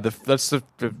 Yeah, that's the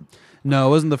No, it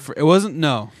wasn't it wasn't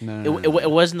no.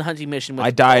 It wasn't the hunting mission. With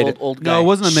I died. The old guy. No, it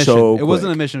wasn't a mission. So it wasn't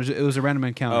a quick. mission. It was a random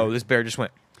encounter. Oh, this bear just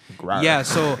went. Yeah,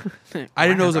 so I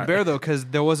didn't know it was a bear though because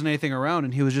there wasn't anything around,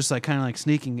 and he was just like kind of like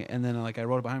sneaking. And then like I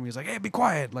rode behind him. He was like, "Hey, be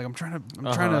quiet! Like I'm trying to And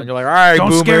you're like, all right,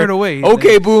 don't boomer. scare it away."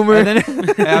 Okay, boomer. And then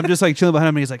and I'm just like chilling behind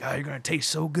him. And he's like, "Oh, you're gonna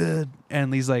taste so good."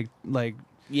 And he's like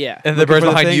Yeah. and the looking bear's for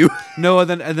behind thing. you. No, and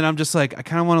then I'm just like, I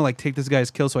kind of want to like take this guy's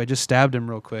kill, so I just stabbed him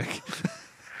real quick.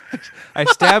 I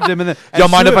stabbed him, and then Y'all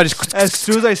mind if I just? as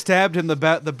soon as I stabbed him, the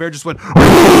bear just went,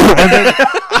 and then,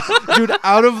 dude,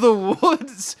 out of the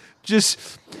woods, just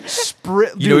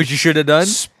sprint. You know what you should have done?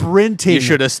 Sprinting. You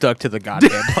should have stuck to the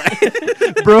goddamn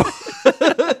plan. bro.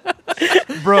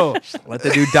 Bro, Let the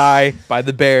dude die by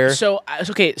the bear. So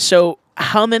okay. So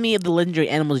how many of the legendary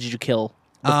animals did you kill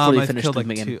before you I've finished killed them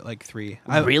like again? like 3.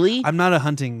 Really? I'm not a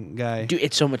hunting guy. Dude,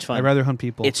 it's so much fun. I'd rather hunt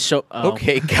people. It's so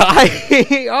Okay,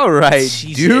 guy. All right,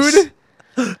 Jesus. dude.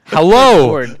 Hello.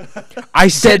 Lord. I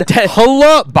said Da-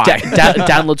 hello. Bye.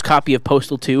 Downloads copy of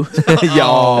Postal 2.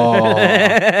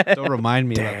 Yo. Don't remind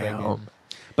me about that game.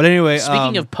 But anyway,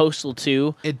 Speaking of Postal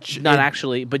 2, not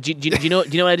actually, but do you know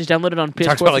what I just downloaded on PS4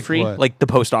 Talks about for like free? what? like the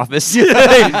post office. Do you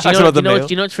Talks know, about the do you know, mail.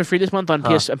 do you know what's for free this month on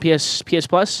PS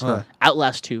Plus? Huh.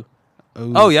 Outlast 2.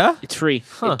 Ooh, Oh yeah. It's free.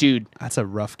 Huh. Dude, that's a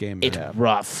rough game. it's man.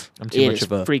 rough. I'm too It much is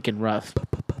of a- freaking rough.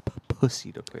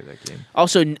 Pussy to play that game.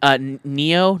 Also,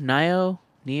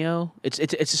 Neo. It's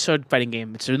a sword fighting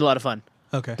game. It's a lot of fun.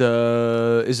 Okay.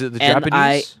 Is it the N-I-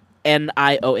 Japanese?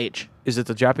 NIOH. Is it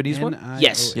the Japanese one?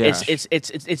 Yes, Yeah. it's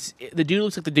the dude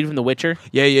looks like the dude from The Witcher.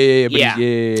 Yeah. But Yeah.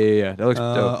 yeah. That looks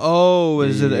dope. Oh,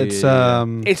 is it? Yeah, It's yeah.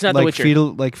 It's not The like Witcher.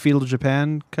 feudal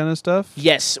Japan kind of stuff.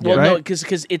 Yes, well, Right? no, because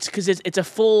it's a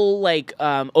full like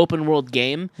open world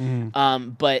game,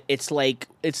 but it's like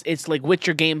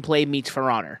Witcher gameplay meets For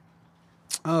Honor.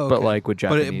 Oh, But okay. like with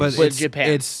Japanese. but With it's Japan.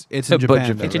 It's in But Japan.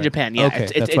 Japan. though, It's in right? Japan, yeah. Okay,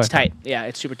 that's it's why- tight. Yeah,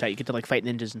 it's super tight. You get to like fight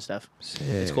ninjas and stuff.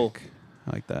 It's cool. Sick.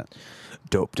 I like that.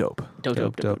 dope. Dope.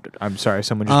 I'm sorry,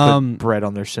 someone just put bread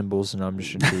on their symbols, and I'm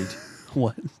just intrigued.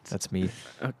 What? That's me.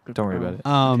 Don't worry about it.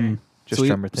 Okay. Just so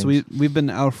drummer we've been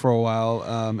out for a while,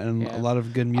 and Yeah. a lot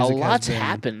of good A music. lot's has been,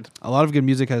 happened. A lot of good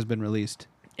music has been released.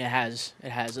 It has.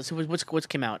 Let's see what's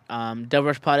came out. Devil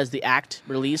Wears Prada is the Act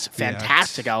release.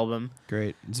 Fantastic album.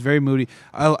 Great. It's very moody.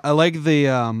 I like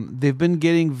the they've been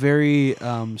getting very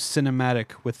cinematic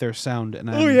with their sound, and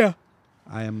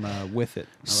I am with it.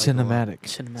 I like it a lot. Cinematic.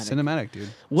 Cinematic, dude.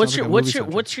 What's Sounds your like a movie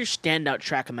soundtrack. what's your standout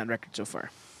track on that record so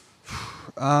far?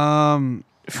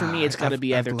 For me, it's got to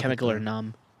be I have either to look Chemical at or that.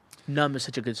 Numb. Numb is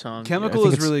such a good song. Chemical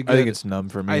is really good. I think it's Numb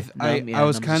for me. I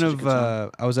was Numb kind is such a of good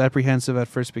song. I was apprehensive at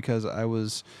first because I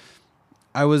was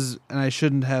and I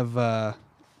shouldn't have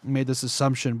made this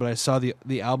assumption, but I saw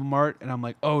the album art and I'm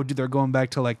like, oh, dude, they're going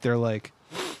back to like their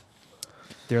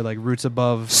roots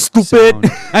above. Stupid. sound.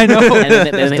 I know.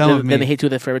 And It's dumb of then me. they hit you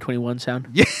with the Forever 21 sound.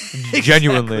 Yeah,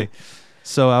 Genuinely.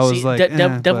 So I was See, like,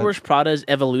 Devil but- Wears Prada's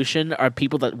evolution are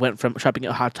people that went from shopping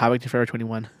at Hot Topic to Forever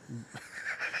 21.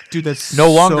 dude, that's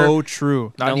No longer. so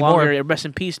true. Not no anymore. longer. Rest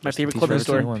in peace. My Rest in favorite peace, clothing Forever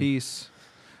store. 21. Peace.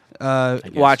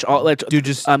 Watch all. Like, Dude,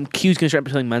 just Q's gonna start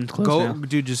selling men's clothes go, now.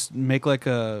 dude. Just make like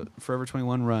a Forever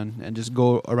 21 run and just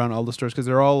go around all the stores because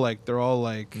they're all like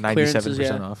 97%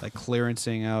 yeah. off. like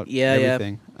clearancing out Yeah, yeah.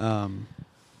 everything.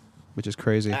 Which is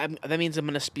crazy. That means I'm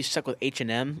gonna be stuck with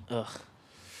H&M. Ugh.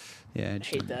 Yeah,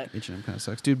 hate that. H&M kind of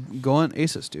sucks, dude. Go on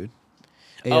ASOS, dude.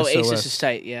 Oh, ASOS is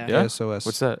tight. Yeah. Yeah? ASOS.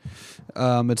 What's that?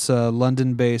 It's a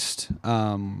London-based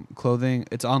clothing.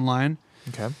 It's online,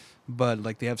 Okay. but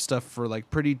like they have stuff for like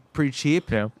pretty cheap,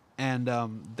 Yeah. and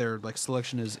their like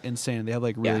selection is insane. They have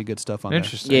like really Yeah. good stuff on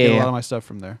Interesting. there. I get Yeah, a yeah. lot of my stuff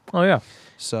from there. Oh yeah.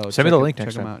 So Send me the link check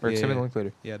next them time. out. Or Yeah, send me the yeah. link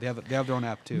later. Yeah, they have their own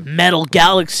app too. Metal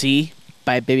Galaxy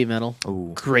by Baby Metal.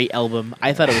 Ooh. Great album.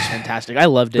 I thought it was fantastic. I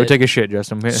loved Go it. take a shit,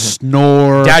 Justin.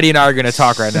 Snore. Daddy and I are gonna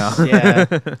talk right now. Yeah.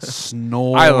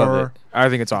 Snore. I love it. I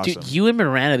think it's awesome. Dude, you and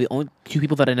Miranda are the only two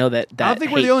people that I know that. I don't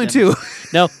think we're hate the only them. two.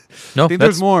 No, no, I think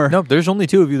there's more. No, there's only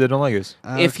two of you that don't like us,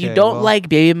 if you Okay, don't well, like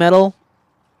Baby Metal,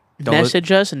 Don't li-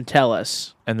 message us and tell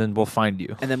us, and then we'll find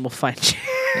you and then we'll find you.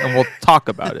 and we'll talk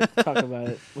about it. Talk about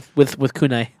it with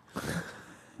Kunai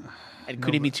and No,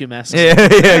 Kunai but- Mitsu mask. yeah,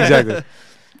 exactly.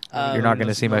 Um, You're not gonna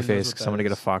knows- see my nobody knows face what because I'm gonna that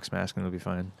get a is. fox mask and it'll be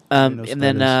fine. knows what And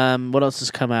that then what else has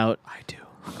come out? I do.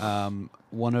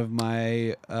 one of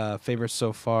my favorites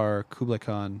so far, Kublai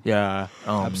Khan. Yeah.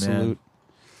 Oh Absolute. man.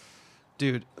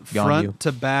 Dude, Yawn front you.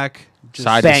 to back, just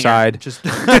Side banger. to side. just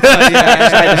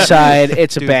Side to side,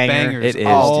 it's a Dude, banger. bangers It is,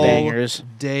 all dude. bangers.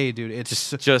 day, dude. It's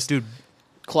Just dude.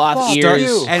 Cloth Fuck ears,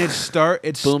 you. And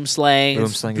it's boom slang. Boom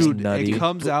slang is dude. nutty. It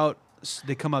comes out.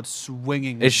 They come out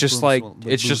swinging. It's with just boom like sl- with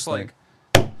it's boom just slang.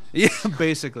 like yeah,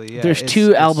 basically. Yeah. There's it's- two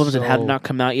it's albums that have so- not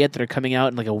come out yet that are coming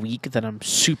out in like a week that I'm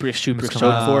super It's stoked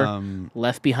coming for.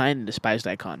 Left Behind and Despised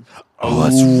Icon. Oh,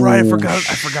 that's right. I Ooh, forgot.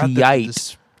 I forgot that.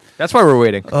 shite. That's why we're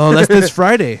waiting. Oh, that's this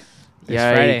Friday. It's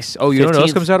Friday. Yikes. Oh, you know what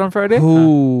else 15th. comes out on Friday?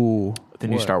 Ooh. The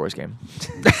new What? Star Wars game.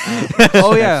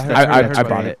 Oh yeah, I heard bought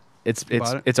about it. It's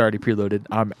bought it? it's already preloaded.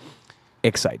 I'm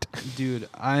excited. Dude,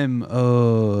 I'm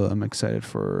excited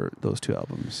for those two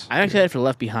albums. I'm excited for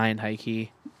Left Behind, high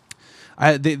key.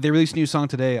 They released a new song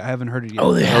today. I haven't heard it yet.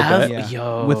 Oh, they have? Yeah.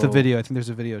 Yo. With the video. I think there's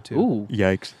a video too. Ooh.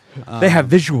 Yikes. They have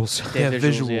visuals. They have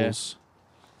visuals, visuals. yeah.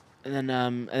 And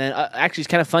then actually, it's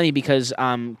kind of funny because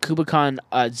Kublai Khan,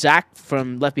 Zach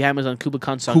from Left Behind was on Kublai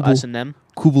Khan's song Kublai. Us and Them.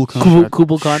 Kublai Khan.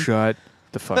 Kublai Khan. Shut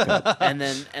the fuck up. And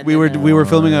then We were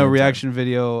filming a What? reaction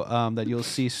video that you'll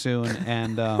see soon,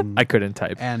 and I couldn't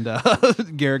type. and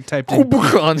Garrick typed in Kublai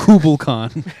Khan. Kublai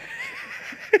Khan.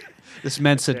 This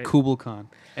man said right. Kublai Khan.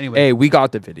 Anyway, Hey, we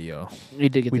got the video. we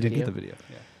did get we the did video. get the video.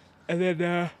 Yeah. And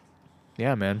then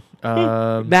Yeah, man.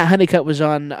 Matt Honeycutt was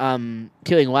on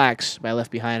Killing Wax by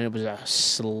Left Behind. And it was a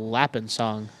slapping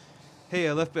song. Hey,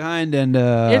 I left behind and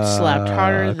It slapped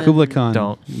harder than- Kublai Khan.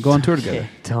 Don't. Go on tour together.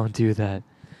 Don't do that.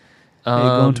 go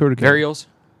on tour together. Burials.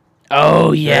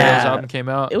 Oh Burials yeah, album came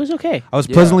out. it was okay. I was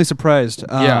Yeah. pleasantly surprised.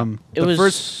 Yeah. It the was.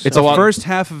 first. It's the a lot- first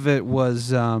half of it was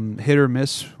hit or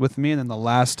miss with me, and then the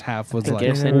last half was I like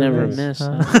guess I never miss.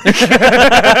 That's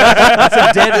that's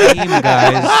a dead meme,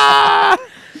 guys.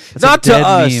 That's Not a to dead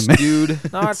us, meme.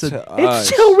 dude. Not It's to It's us.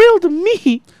 so real to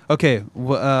me. Okay,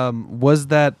 was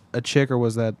that a chick or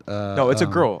was that? No, it's a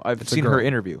girl. I've it's a seen her girl.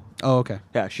 interview. Oh, okay.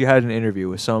 Yeah, she had an interview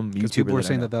with some Because YouTuber. people were that I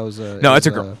saying know. that was a. No, it it's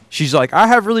a was girl. She's like, I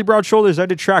have really broad shoulders. I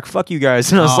did track. Fuck you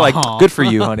guys. And I was Aw. like, good for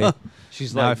you, honey.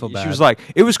 She's Now I like, feel she bad. was like,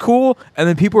 it was cool, and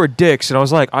then people were dicks, and I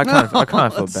was like, I kind of feel That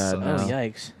bad sucks. now. Oh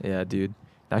yikes! Yeah, dude.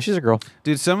 Now she's a girl.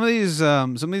 Dude, some of these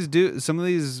Traps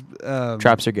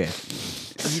are gay.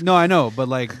 No, I know, but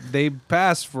like they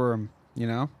pass for him. You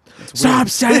know. It's Stop weird.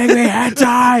 sending me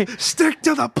hentai. Stick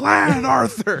to the plan,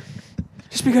 Arthur.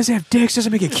 Just because they have dicks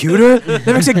doesn't make it cuter. That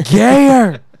makes it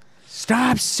gayer.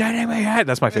 Stop sending me hentai.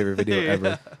 That's my favorite video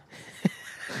ever.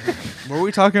 What were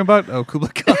we talking about? Oh, Kublai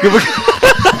Khan.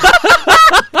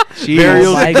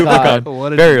 Burials my and Kublai God. Khan.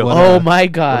 What a- Burial. what Oh my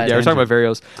god. Yeah, we're talking about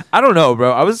burials. I don't know,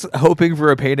 bro. I was hoping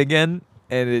for a pain again,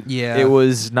 and it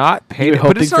was not pain. You were but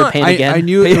hoping it's for not, pain I, again? I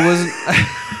knew it wasn't.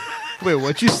 Wait,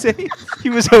 what'd you say? He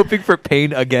was hoping for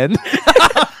pain again.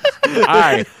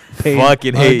 I Pain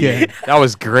fucking hate again. you. That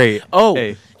was great. Oh,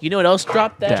 Hey. you know what else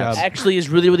dropped that Job. actually is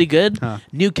really really good? Huh.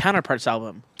 New Counterparts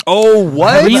album. Oh,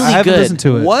 what? Really I haven't good. listened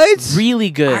to it. What?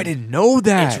 Really good. I didn't know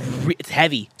that. It's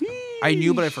heavy. I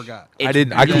knew, but I forgot. It's I really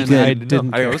couldn't- good. I know.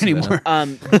 didn't I care listened to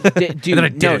anymore. Dude, then I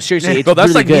no, didn't. seriously, it's Bro, that's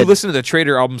really like good. me listening to the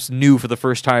Trader albums new for the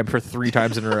first time for 3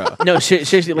 times in a row. No,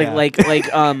 seriously, Yeah. like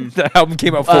The album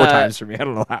came out 4 times for me. I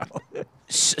don't know how.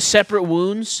 Separate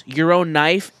Wounds, Your Own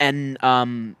Knife, and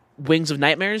Wings of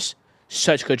Nightmares.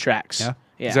 Such good tracks. Yeah?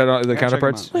 Is that all the Check 'em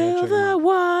counterparts? out. Yeah, Will check 'em the out.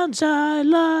 ones I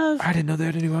love I didn't know they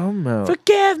had a new album out.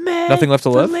 forgive me? Nothing Left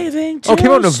to for Live? leaving Oh, it came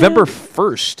out too November soon.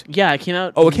 1st. Yeah, it came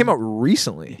out. Oh, it came out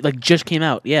recently. like just came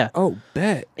out. Yeah, Oh,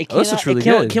 bet. it Oh, came this out. looks really it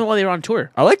came out, good. came out while they were on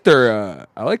tour. I like their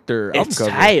album It's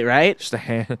cover. tight, right? Just a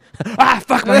hand.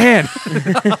 Fuck my hand.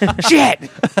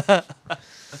 Shit.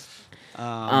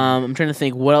 I'm trying to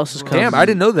think what else is coming. Damn, I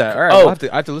didn't know that. All right, Oh, I have to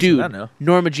listen dude, to that now.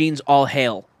 Norma Jean's All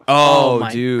Hail. Oh,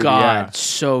 my dude, god, yeah.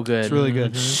 so good. It's really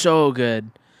good. So good.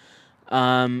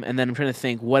 And then I'm trying to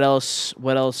think what else.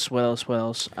 Gideon.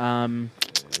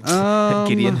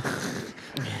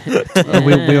 We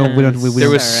don't. There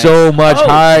was Alright. so much Oh,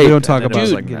 hype. we don't talk And then I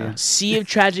was about like, Gideon. nah. Sea of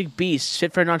Tragic Beasts,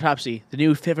 Fit for an Autopsy, the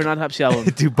new Fit for an Autopsy album.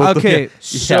 Dude, both of Okay, them-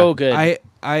 So yeah.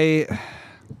 good.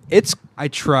 It's I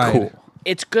tried. cool.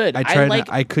 It's good. I tried.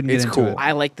 like. I couldn't It's get into cool. it.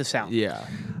 I like the sound. Yeah.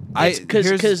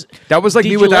 Because That was like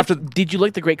me with after. Did you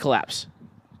like the Great Collapse?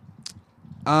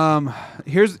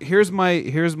 Here's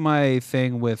my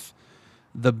thing with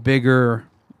the bigger,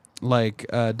 like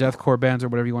deathcore bands or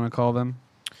whatever you want to call them.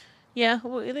 Yeah,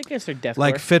 well, I guess they're deathcore.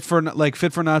 Like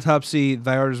fit for an Autopsy,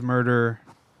 Thy Art Is Murder.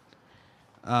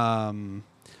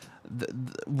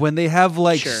 When they have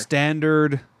like Sure.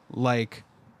 standard like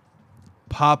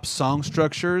pop song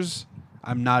structures,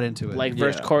 I'm not into it. like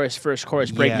Yeah. verse, chorus,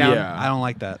 Yeah, breakdown. Yeah. I don't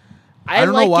like that. I I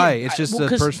don't know like why. it- It's just well, a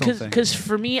personal thing. Because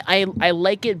for me, I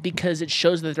like it because it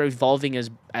shows that they're evolving as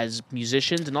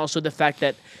musicians, and also the fact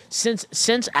that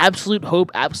since Absolute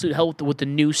Hope, Absolute Health with the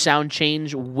new sound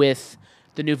change with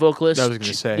the new vocalist. I was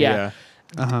gonna say, yeah.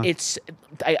 Uh-huh. It's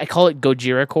I call it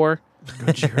Gojira core.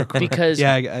 because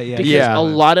Yeah, because Yeah. a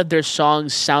lot of their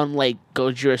songs sound like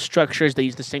Gojira structures. They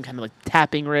use the same kind of like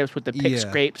tapping riffs with the pick Yeah.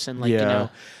 scrapes and like Yeah.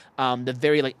 the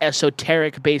very like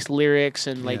esoteric based lyrics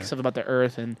and like Yeah. stuff about the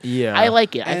earth and Yeah. I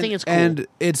like it. I think it's cool. And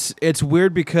it's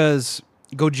weird because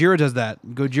Gojira does that.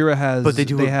 Gojira has, But they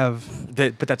do They it- have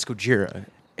But that's Gojira.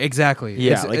 exactly.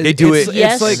 Yeah, like they do it-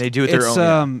 Yes. It's like and they do it their it's,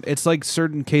 own, yeah. It's like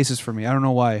certain cases for me. I don't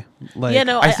know why. Like yeah,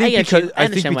 no, I think get you. because I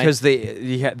think understand why. because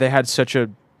they had such a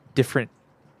different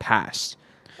past,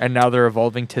 and now they're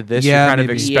evolving to this. Yeah, You're kind of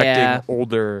maybe. expecting Yeah.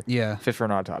 older yeah. Fit for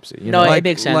an Autopsy. You No, know? it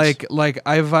makes sense. Like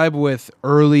I vibe with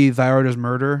early Thy Art Is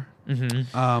Murder.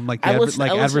 Mhm. Like the I listen,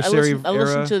 Adversary I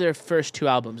listened era. to their first 2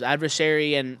 albums,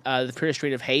 Adversary and The Purest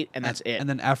Rate of Hate, and that's it. And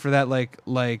then after that, like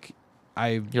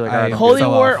I You're like, I alright, Holy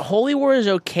fell War, off. Holy War is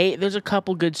okay. There's a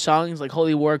couple good songs like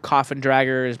Holy War, Coffin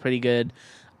Dragger is pretty good,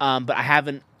 but I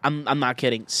haven't. I'm not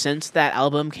kidding. Since that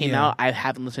album came Yeah. out, I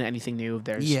haven't listened to anything new of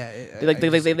theirs. Yeah,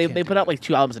 they put out like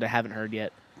 2 albums that I haven't heard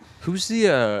yet. Who's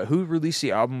the who released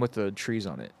the album with the trees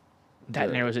on it? That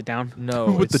The- narrows it down. No,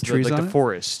 With it's the trees like on the it?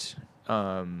 forest.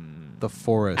 The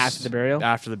Forest. After the Burial,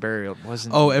 After the burial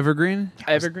wasn't. Oh, Evergreen.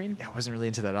 Evergreen. I wasn't really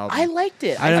into that album. I liked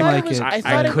it. I didn't thought like it. Was, it. I, I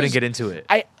thought it couldn't was, get into it.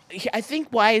 I think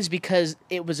why is because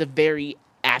it was a very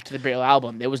After the Burial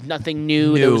album. There was nothing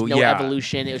new. There New, was no yeah.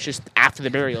 evolution. It was just After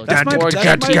the Burial. That's It's my- more that's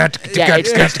gutsy. my- Yeah,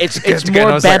 it's And more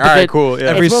I was like, Bampicket. all right, cool. Yeah.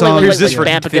 Every It's more song- Here's this for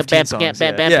Bampicket, 15 Bampicket, songs,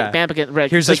 Bampicket, yeah. Bampicket, right.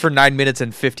 Here's Like- this for 9 minutes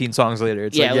and 15 songs later.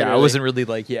 It's Yeah, like, yeah, I literally. wasn't really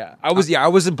like, yeah. I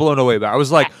wasn't blown away, but I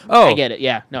was like, oh, I get it.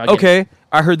 Yeah, no, I get it. okay.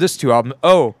 I heard this 2 album.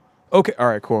 Oh, okay. All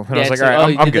right, cool. And I was it's like, all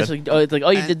right, you I'm did good. this, like, it's like, oh,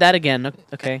 you did that again.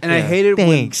 Okay. And I Yeah. hate it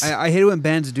Thanks. when I hate it when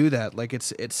bands do that. Like it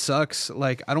sucks.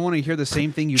 Like I don't want to hear the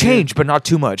same thing you Change, but not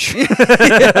too much.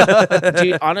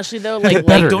 Dude, honestly though, like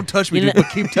Better. Don't touch me, You dude. know-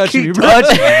 But keep touching me, Keep bro.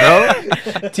 touching me,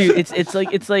 bro. dude,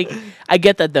 it's like I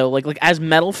get that though. Like as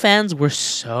metal fans, we're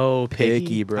so picky.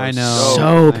 Picky, bro. I know. So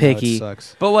I know, picky. It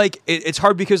sucks. But like, it's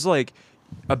hard because like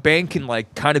a band can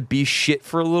like kind of be shit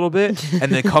for a little bit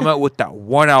and then come out with that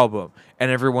one album and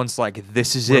everyone's like,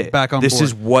 this is We're it. back on this board.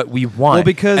 is what we want. Well,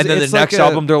 because and then the it's like next a-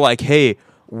 album they're like, hey,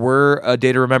 we're a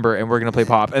day to remember, and we're gonna play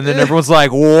pop, and then everyone's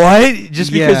like, what?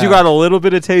 Just because you got a little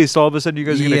bit of taste, all of a sudden you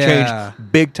guys are gonna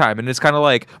change big time, and it's kind of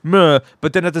like, meh.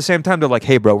 But then at the same time, they're like,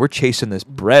 hey, bro, we're chasing this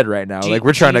bread right now. Like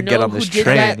we're trying to get on this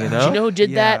train. You Do you know? know who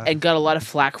did that Yeah. and got a lot of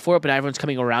flack for it, but everyone's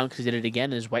coming around because he did it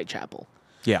again? Is Whitechapel.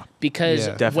 Yeah. Because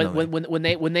Yeah. Definitely.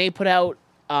 when they put out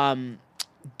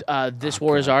This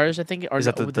War Is Ours, I think, or Is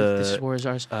that no, the- This Is War Is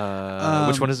Ours.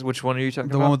 Which one are you talking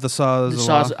The about? one with the saws. The the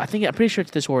Saws, law. I think I'm pretty sure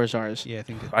it's This War Is Ours. Yeah, I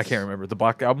think. I can't remember the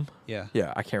Black album. Yeah,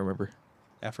 Yeah, I can't remember.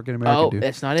 African American Oh, dude.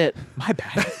 that's not it. My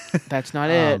bad. That's not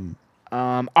it.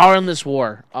 Um, Our Endless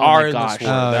War. Oh Our my Endless gosh.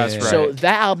 War, Oh, that's yeah, right. yeah. So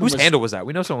that album Whose was handle was that?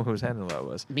 We know someone whose handle that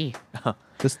was. me.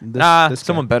 this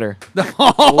Someone better.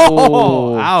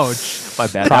 Oh, Ouch. My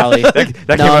bad. Probably. that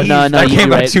No, came no, out, no, that you're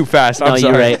came out right. too fast. No, I'm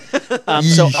sorry. you're right.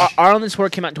 So Our Endless War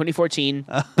came out in 2014.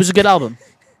 It was a good album.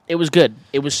 It was good.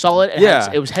 It was solid. Yeah.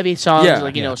 It was heavy songs Yeah.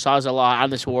 like Saws a Lot,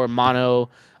 Endless War, Mono,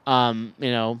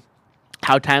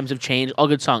 How Times Have Changed, all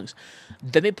good songs.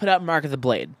 Then they put out Mark of the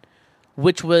Blade,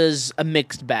 which was a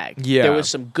mixed bag. Yeah. There was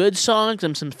some good songs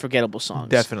and some forgettable songs.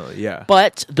 Definitely, yeah.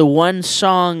 But the one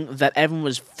song that everyone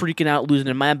was freaking out, losing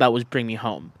their mind about was "Bring Me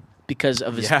Home" because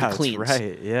of his the that's cleans.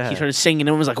 right. Yeah. He started singing, and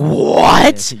everyone was like,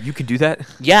 "What?" You can do that?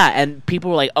 Yeah, and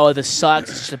people were like, "Oh, this sucks.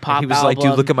 It's just a pop He was album. like,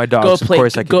 "Dude, look at my dogs. Go Of play,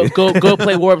 course I can go, do go, go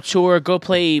play Warped Tour. Go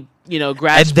play,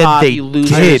 Grass And then Pop. they You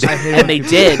losers." did. And they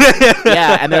did.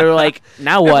 Yeah, and they were like,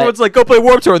 "Now what?" Everyone's like, go play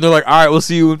Warped Tour. And they're like, all right, we'll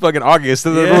see you in fucking August.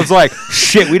 And then everyone's like,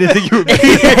 shit, we didn't think you were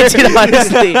Dude,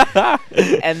 honestly.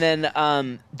 And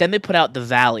then they put out The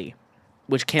Valley,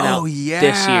 which came out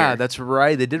this year. That's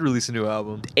right. They did release a new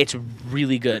album. It's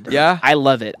really good. Yeah? I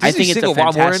love it. I Doesn't he think it's sing a a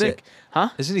lot more in it? fantastic. Huh?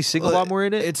 Isn't he sing a lot more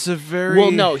in it? It's a very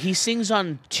Well, no, he sings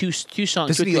on two songs.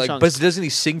 Doesn't he, songs. but doesn't he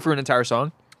sing for an entire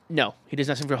song? No, he does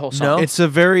not sing for a whole No? song. It's a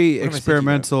very What am I thinking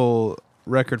experimental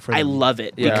record for them. I love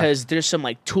it Yeah. because there's some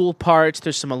like Tool parts,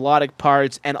 there's some melodic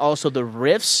parts, and also the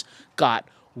riffs got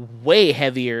way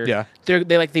heavier. Yeah.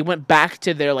 They went back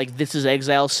to their like This Is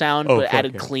Exile sound, Oh, but fuck,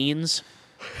 added yeah. cleans.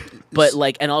 But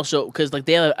like, and also because like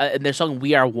they have in their song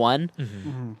 "We Are One,"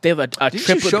 they have a Didn't you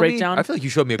triplet show breakdown. Me? I feel like you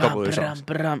showed me a couple of their songs.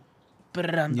 Oh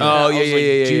Oh,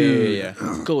 yeah, dude, yeah.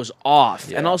 goes off.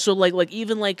 Yeah. And also like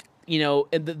even like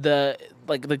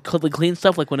the clean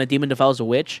stuff like when a demon defiles a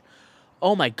witch.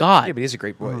 Oh my god, Yeah, but he has a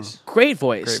great voice. great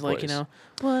voice. Great Like voice.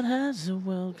 what has the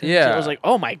world? Yeah. I was like,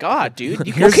 oh my god, dude,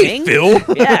 you can Okay, sing. Phil.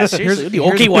 Yeah, seriously.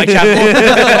 Here's- Okay, Whitechapel.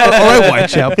 All right,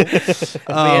 Whitechapel. But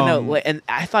yeah, no, like, and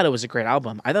I thought it was a great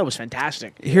album. I thought it was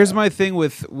fantastic. Here's my thing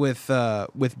with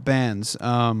bands.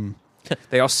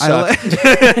 They all I suck.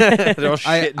 li- They're all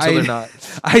shit until they're not.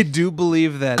 I do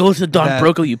believe that Go to Don that-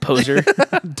 Broco, you poser.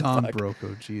 Don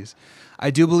Broco, jeez. I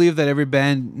do believe that every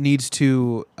band needs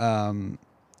to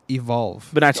evolve.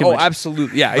 But not too Oh, much.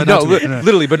 absolutely. Yeah, But no, not too much. No.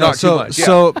 literally, but not so, too much. Yeah.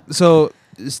 So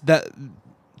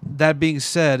that being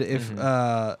said,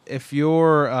 if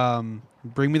you're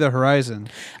Bring Me the Horizon,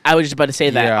 I was just about to say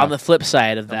that. Yeah. On the flip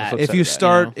side of the that, flip if side you of that,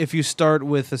 start if you start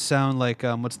with a sound like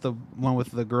what's the one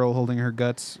with the girl holding her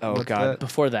guts? Oh, What's God. that?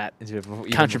 before that, Even Count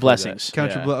Your before Blessings. that.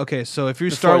 Count Yeah. Your Okay, so if you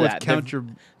Before start with that, Count the- Your,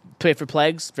 Play for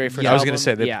Plagues, very first. Yeah, I was gonna album.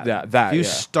 say that. Yeah. That if you yeah.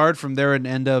 start from there and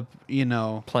end up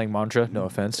Playing Mantra. No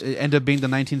offense. end up being the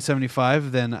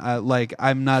 1975, then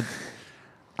I'm not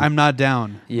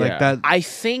down. Yeah. Like that. I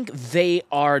think they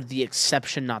are the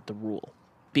exception, not the rule,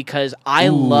 because I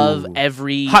love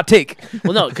every Hot take.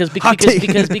 Well, no, because Hot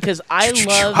take. because I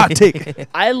love Hot take.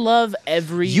 I love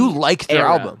every. You liked their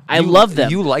era. album. I You- love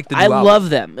them. you liked the new I album. love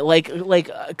them. Like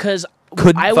because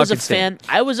Couldn't I was a fucking sing. fan.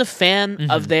 I was a fan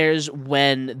of theirs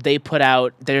when they put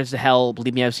out "There's the Hell."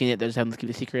 Believe me, I've seen it. "There's the Hell." Let's Keep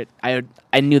the Secret.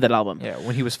 I knew that album. Yeah,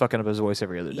 when he was fucking up his voice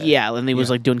every other day. Yeah, and he was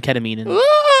Yeah. like doing ketamine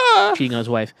and cheating on his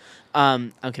wife.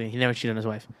 I'm kidding. He never cheated on his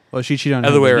wife. Well, she cheated on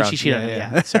Other him. way He around. cheated on him.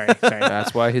 Yeah, Yeah. Sorry.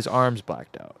 That's why his arms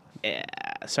blacked out. Yeah,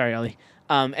 sorry, Ollie.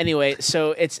 Anyway,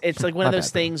 so it's like one of My those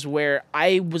bad, bro. things where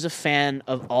I was a fan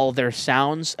of all their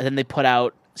sounds, and then they put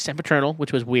out Sempiternal,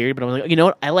 which was weird, but I was like, you know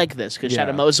what? I like this because Yeah.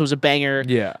 Shadow Moses was a banger.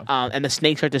 Yeah. And the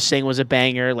Snakes Start to Sing was a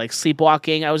banger. Like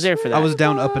Sleepwalking, I was there for that. I was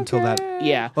down up until that.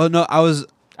 yeah. Oh no, I was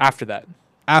After that,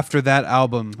 after that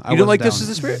album. I you don't was like down. This Is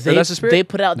the Spirit? They, That's the Spirit. they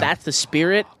put out That's the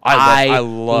Spirit. I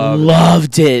loved it.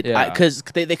 loved it Yeah. because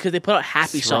they put out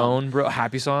Happy Song, Throne, bro.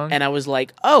 Happy song. and I was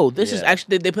like, oh, this is Yeah.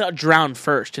 actually they put out Drown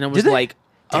first, and I was Did they? like,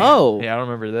 oh, yeah, I don't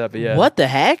remember that, but yeah. what the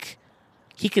heck?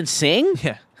 He can sing?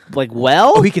 Yeah. Like,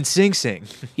 well? Oh, he can sing.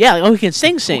 Yeah, like, oh, he can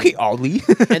sing. Okay, Ollie.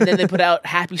 And then they put out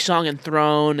Happy Song and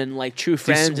Throne and like True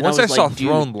Friends. And Once I I was saw like, dude,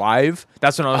 Throne live,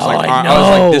 that's when I was Oh, like, I I was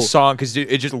like, know. this song, because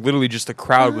it just literally just the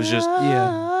crowd was just.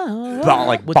 Yeah.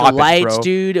 with the lights, bro.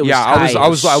 dude. It was yeah, tight. I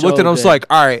looked so and I was good. like,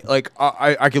 all right, like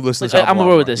I could listen to this. Like, I'm album a on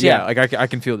lot board with more. this, yeah. like I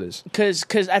can feel this.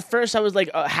 Because at first I was like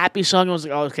a happy song. I was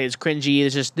like, oh, okay, it's cringy.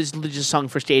 This is just a song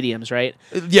for stadiums, right?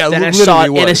 Yeah, Then I literally saw it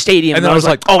was. in a stadium, and then I was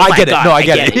like, oh I my get it. God, No, I I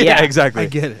get get it. it. Yeah, Yeah. exactly. I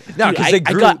get it. No, Dude,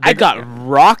 because I got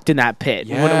rocked in that pit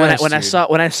Yes, when I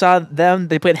dude. saw them.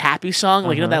 They played Happy Song,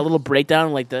 like you know that little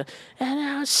breakdown, like the and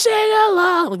I'll sing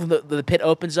along. Like the pit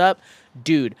opens up,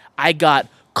 dude. I got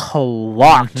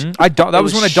clocked. that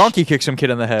was when a sh- donkey kicked some kid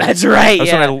in the head. That's right.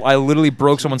 That's yeah. when I literally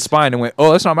broke someone's spine and went,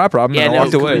 "Oh, that's not my problem." Yeah, and I no,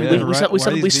 walked away. we, Yeah. we, we saw, we, saw,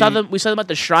 Why we these saw be- them. We saw them at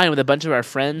the shrine with a bunch of our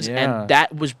friends, Yeah. and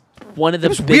that was one of the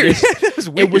was weird. biggest. It was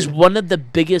It weird. was one of the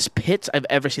biggest pits I've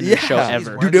ever seen in a show Yeah.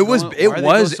 ever. Why Dude, are they it was going- why are they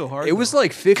going so hard, it was though?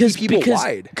 like 50 people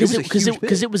wide.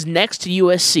 Because it was next to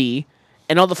USC,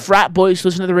 and all the frat boys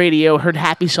listened to the radio, heard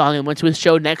Happy Song, and went to his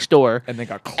show next door, and they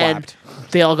got and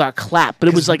clapped. they all got clapped. But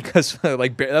it was like because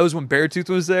like that was when Beartooth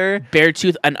was there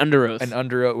Beartooth and Under Oath and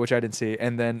Under which I didn't see,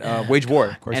 and then Wage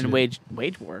War. and Wage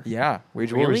War. Yeah,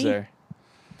 Wage War was Really? there.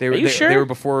 They were Are you they, sure? they were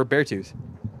before Beartooth.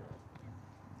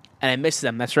 And I missed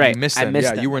them. That's right. You missed I them. missed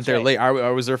Yeah, them. you weren't That's there right. late. I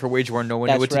was there for Wage War. No one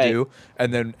knew That's what right. to do,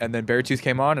 and then Beartooth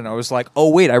came on, and I was like, oh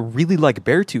wait, I really like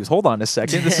Beartooth. Hold on a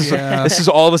second. This is Yeah. this is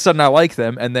all of a sudden I like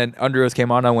them, and then Under Oath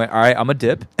came on. I went, all right, I'm a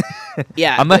dip.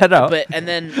 Yeah, I'm gonna head out. But and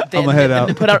then I'ma head out.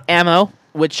 they put out Ammo,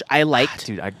 which I liked.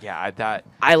 Dude, that.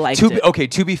 I liked To it. be, okay,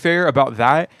 to be fair about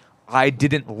that, I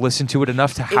didn't listen to it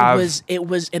enough to have. It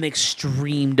was an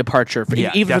extreme departure for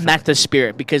Yeah, even from definitely. Back to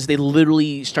Spirit because they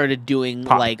literally started doing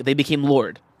Pop. like they became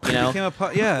Lord, you know. Became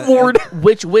a yeah.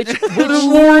 which Lord.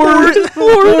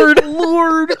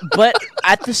 But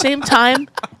at the same time,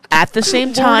 I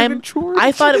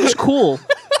thought it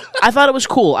was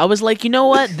cool. I was like, you know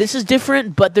what? This is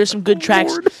different, but there's some good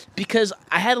tracks because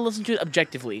I had to listen to it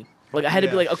objectively. Like I had to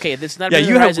be Yeah. like, okay, this is not Yeah, Bring Me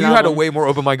you the had Horizon a album. way more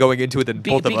open mind going into it than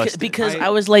both of us. did. Because I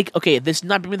was like, okay, this is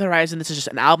not Bring Me the Horizon. This is just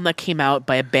an album that came out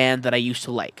by a band that I used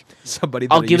to like. Somebody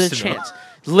that I'll I give it used a to know. chance.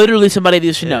 Literally somebody that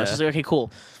used to know. Yeah. So I was like, okay,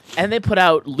 cool. And they put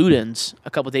out Ludens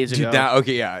a couple days ago. Dude, that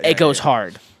okay, yeah. it goes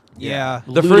hard. Yeah.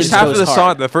 The Ludens first half of goes the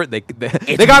hard. song, they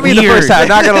It's got me in the first weird. half.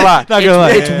 Not gonna lie, not gonna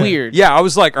lie. It's weird. Yeah, I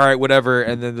was like, all right, whatever,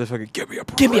 and then the fucking give me a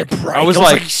break. Give me a break. I was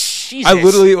like, Jesus. I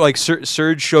literally like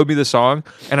Serge showed me the song,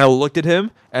 and I looked at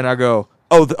him, and I go,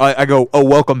 oh, I go, oh,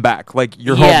 welcome back. Like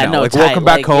you're Yeah, home now. no, Like tight. welcome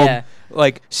back Like, home. yeah.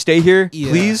 Like stay here, Yeah.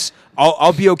 please.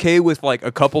 I'll be okay with like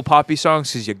a couple poppy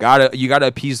songs because you gotta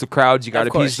appease the crowds. You gotta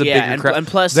Of course, appease the yeah. bigger and, crowd. and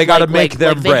plus, they gotta like, make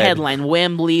them like, they bread. headline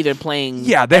Wembley. They're playing.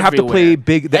 Yeah, they have to play everywhere.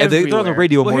 big. They're on the Everywhere.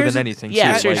 radio Well, more here's than the- anything.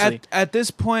 Yeah, too. Like, seriously. At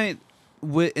this point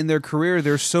in their career,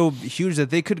 they're so huge that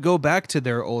they could go back to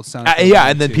their old sound. yeah,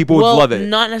 and then people would Well, love it.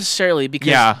 not necessarily because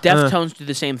Yeah. Deftones do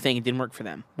the same thing. It didn't work for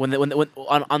them when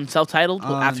on self-titled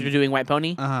after doing White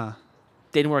Pony.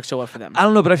 Didn't work so well for them. I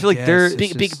don't know, but I feel like Yes.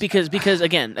 they're Because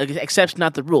again, exception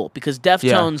not the rule. Because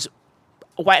Deftones,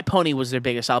 White Pony was their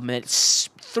biggest album, and it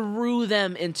threw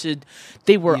them into.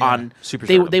 They were Yeah. on.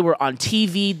 Superstardom. They were on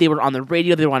TV. They were on the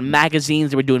radio. They were on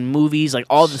magazines. They were doing movies, like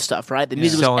all this stuff. Right, the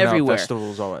music was selling everywhere. out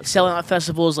festivals, all that. Selling out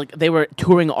festivals, like they were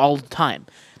touring all the time.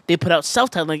 They put out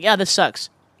self-titled, like yeah, this sucks,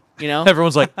 you know.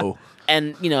 Everyone's like, oh,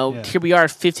 And you know, Yeah. here we are,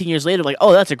 15 years later, like,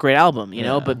 oh, that's a great album, you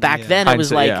know. Yeah. But back Yeah. then, it was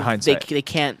Hindsight, like yeah, hindsight. they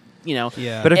can't, you know.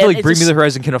 Yeah. but I feel And like Bring it's Me a the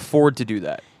Horizon can afford to do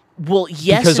that Well,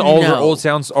 yes, because and all no. their old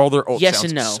sounds, all their old Yes sounds,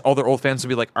 and no. all their old fans will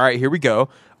be like, all right, here we go,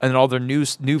 and then all their new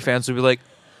fans will be like,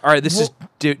 all right, this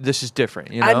is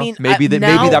different. You know, I mean, maybe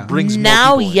now, maybe that brings now,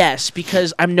 more people in. yes,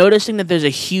 because I'm noticing that there's a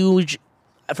huge,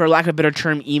 for lack of a better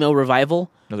term, emo revival.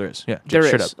 No, there is. Yeah, There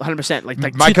shut is up. 100%. Like My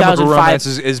Chemical 2005, Romance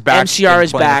is back. NCR and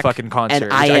is playing back, a fucking concert,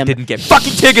 and I which am didn't get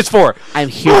fucking tickets for. I'm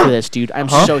here for this, dude. I'm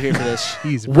so here for this.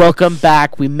 Jeez, bro. Welcome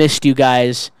back. We missed you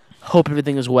guys. Hope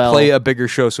everything is well. Play a bigger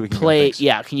show so we can go, Play. thanks.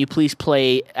 Yeah, can you please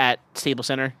play at Staples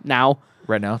Center now?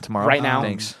 right now, tomorrow, Right now.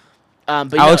 Thanks.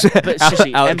 But Alex- no, but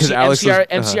seriously, Alex- 'cause Alex was-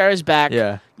 MCR is back.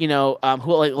 Yeah. You know,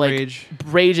 who like Rage.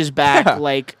 Rage is back. Yeah.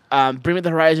 Like, Bring Me the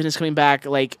Horizon is coming back.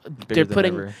 Like, they're than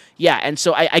putting. ever. Yeah, and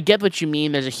so I get what you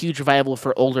mean. There's a huge revival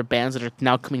for older bands that are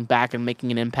now coming back and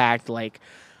making an impact. Like,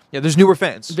 Yeah, there's newer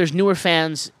fans. there's newer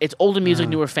fans. It's older music,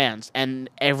 newer fans, and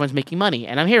everyone's making money.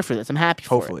 And I'm here for this. I'm happy for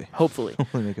Hopefully. it. Hopefully.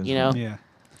 You know, Yeah.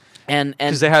 and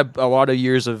Because they had a lot of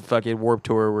years of fucking Warped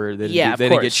Tour where they didn't, Yeah, of they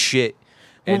didn't get course. shit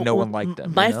and Well, no well, one liked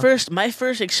them. My you know?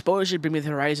 first exposure to Bring Me the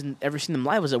Horizon, ever seen them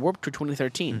live, was at Warped Tour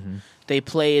 2013. Mm-hmm. They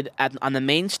played on the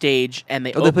main stage, and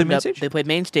they Oh, they played opened main up. stage? They played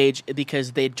main stage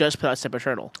because they just put out Step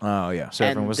Eternal, Oh yeah, so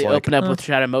everyone and was they like, opened up with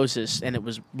Shadow Moses, and it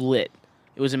was lit.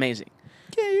 It was amazing.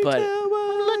 But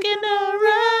look in our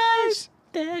eyes,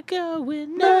 they're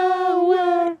going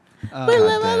nowhere. We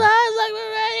live our lives like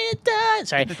we're ready to die.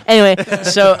 Sorry. Anyway,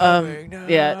 so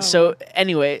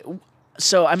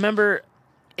So I remember,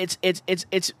 it's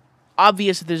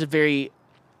obvious that there's a very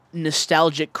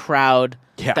nostalgic crowd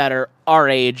Yeah. that are our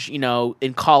age,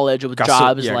 in college or with Got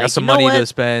jobs. some, like, got some you know money what? to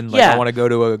spend. Like, Yeah. I want to go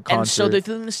to a concert. And so they're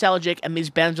feeling nostalgic, and these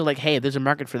bands are like, "Hey, there's a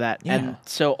market for that." Yeah. And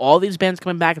so all these bands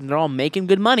coming back, and they're all making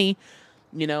good money,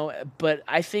 But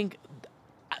I think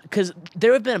because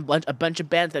there have been a bunch of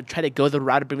bands that try to go the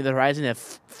route of Bring Me the Horizon that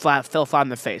fell flat on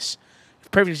their face.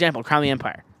 Perfect example: Crown the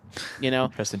Empire.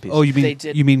 Rest in peace. Oh, you They mean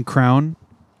did- you mean Crown?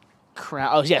 Crown.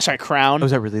 Oh yeah, sorry, Crown. Oh,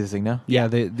 is that really the thing now? Yeah,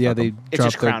 they It's dropped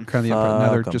just their Crown. Crown the Empire. Now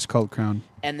they're Fuck 'em. just called Crown.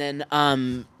 And then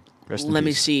Rest in let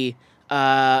me peace. see.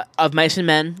 Of Mice and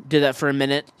Men did that for a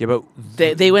minute. Yeah, but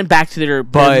They went back to their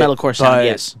but metalcore sound. but-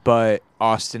 Yes. but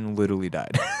Austin literally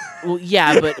died. Well,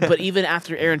 yeah, but even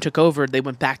after Aaron took over, they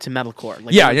went back to metalcore.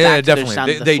 Like, Yeah, they went yeah, back to their definitely.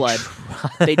 Sound of the They Flood.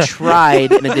 They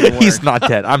tried and it didn't work. He's not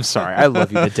dead. I'm sorry. I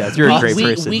love you to death. You're a great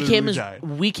person. We came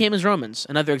Literally as Romans.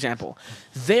 Another example.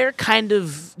 They're kind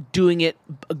of doing it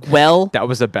well. That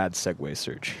was a bad segue,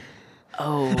 Serge.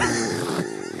 Oh,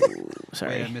 Wait,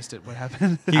 sorry. I missed it. What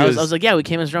happened? I was like, yeah, we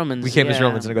came as Romans. We came as yeah.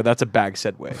 Romans, and I go, that's a bad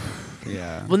segue.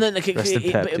 yeah. Well, then, Rest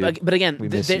in pep, dude. but again, We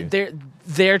miss you.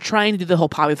 they're trying to do the whole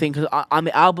poppy thing because on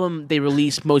the album they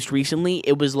released most recently,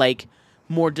 it was like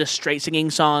more just straight singing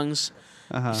songs,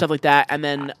 Uh-huh. stuff like that. And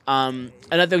then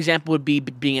another example would be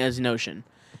Being as an Ocean.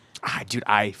 Dude,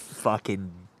 I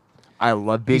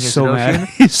love being He's as so an mad. ocean.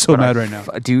 He's so but mad right now.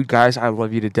 Dude, guys, I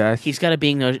love you to death. He's got a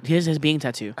Being. He has his Being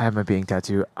tattoo. I have my being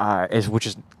tattoo, which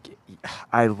is,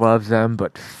 I love them,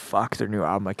 but fuck their new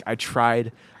album. Like,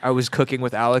 I was cooking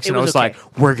with Alex, It and I was was okay.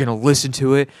 like, we're gonna listen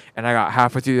to it, and I got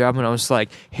halfway through the album, and I was like,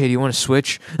 hey, do you want to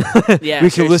switch? Yeah,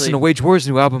 we can listen seriously. to Wage War's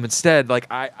new album instead. Like,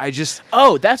 I just,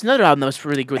 Oh, that's another album that was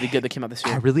really good that came out this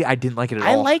year. I didn't like it at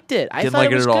I all. liked it. I Didn't thought like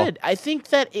it it was at all. good. I think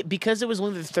that because it was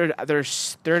only their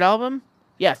third album.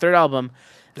 Yeah, third album.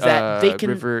 That they can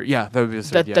River, yeah, that would be the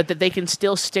third, yeah. that they can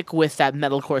still stick with that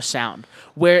metalcore sound,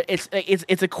 where it's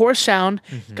a core sound,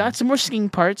 got some more singing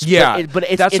parts. Yeah, but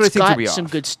it's that's what I think threw got me some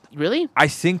off. good. Really? I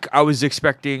think I was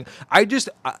expecting. I just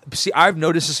see. I've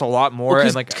noticed this a lot more,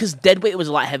 and like, Because Deadweight was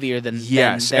a lot heavier than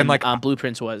Yes, than and, like,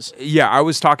 Blueprints was. yeah, I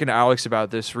was talking to Alex about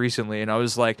this recently, and I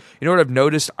was like, you know what I've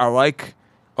noticed? I like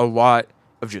a lot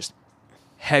of just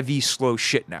heavy, slow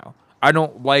shit now. I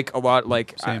don't like a lot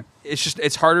like. Same.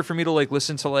 It's harder for me to like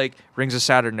listen to like Rings of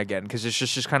Saturn again because it's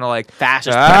just kind of like Fast.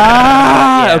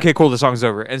 ah, Yeah. okay, cool, the song's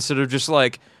over instead of just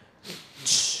like.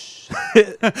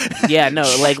 Yeah, no,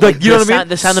 like you know what I mean?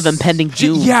 The sound of impending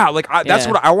doom. Yeah, like that's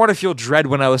Yeah. what I want to feel dread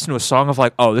when I listen to a song of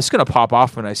like, oh, this is gonna pop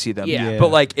off when I see them. Yeah. Yeah. But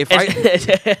like if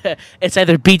I It's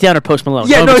either Beatdown or Post Malone.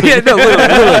 yeah, no, between. yeah, no,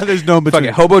 literally. There's no in Fuck between.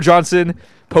 it. Hobo Johnson,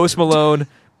 Post Malone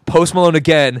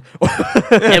again,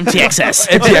 MTXS.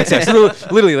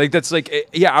 MTXS. Literally, like that's like,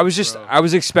 yeah. I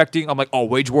was expecting. I'm like, oh,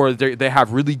 Wage War. They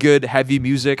have really good heavy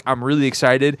music. I'm really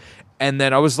excited. And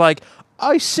then I was like,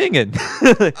 oh, he's singing.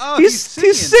 Oh, he's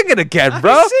singing again,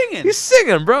 bro. He's singing. He's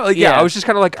singing, bro. Like, yeah. Yeah. I was just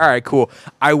kind of like, all right, cool.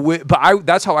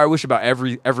 That's how I wish about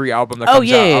every album that Oh, comes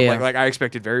yeah, out. yeah, I'm yeah. like I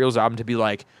expected Varial's album to be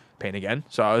like Pain Again.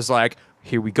 So I was like,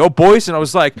 here we go, boys. And I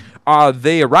was like,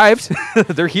 they arrived.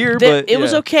 They're here, but It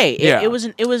was yeah. okay. Yeah. It was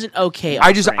an okay. I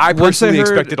offering. personally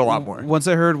expected a lot more. Once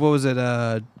I heard what was it?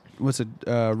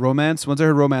 Romance. Once I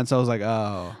heard Romance, I was like,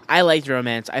 oh. I liked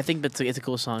Romance. I think it's a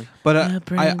cool song. But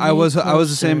I was the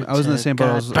same. I was in the same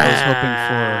boat. I was hoping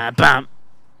for. Bam.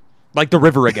 Like the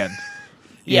river again.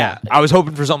 Yeah. I was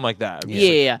hoping for something like that.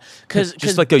 Yeah. Because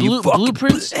Just like the you fucking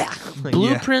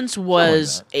Blueprints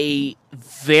was a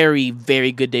very,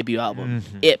 very good debut album.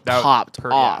 It That- popped yeah.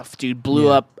 off, dude. Blew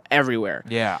Yeah. up everywhere.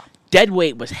 Yeah.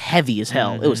 Deadweight was heavy as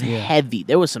hell. It was Yeah. heavy.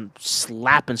 There was some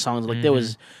slapping songs. Like there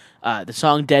was the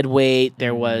song Deadweight.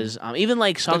 There was even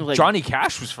like songs like Johnny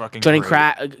Cash was fucking Johnny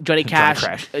great. Johnny Cash,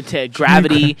 Crash. to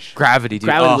Gravity. Gravity, dude.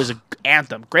 Gravity Ugh. was an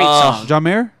anthem. Great song. John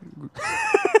Mayer.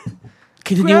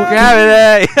 Continue.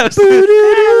 Gravity.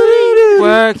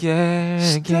 Work,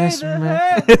 yeah. Guess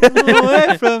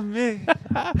away from me.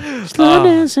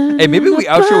 Hey, maybe we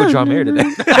outro with John Mayer today.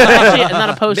 I'm not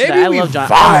opposed to that. I love John.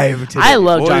 I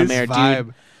love John Mayer, dude.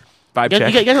 Vibe. Vibe You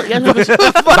check. guys wanna go see-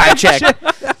 Vibe check.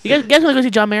 You guys want to go see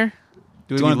John Mayer?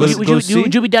 Do we want want to to Would go you, see?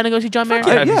 would you be down to go see John Mayer?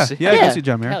 Yeah. Yeah, Yeah. I Yeah. go see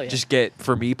John Mayer. Hell yeah. Just get,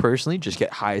 for me personally, just get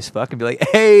high as fuck and be like,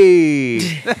 hey,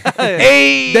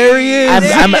 hey, There he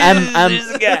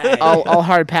is. I'll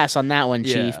hard pass on that one,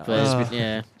 Yeah. Chief. But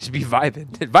yeah, Just be vibing.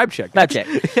 Vibe check. vibe check.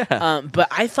 But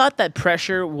I thought that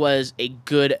Pressure was a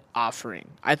good offering.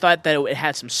 I thought that it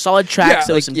had some solid tracks.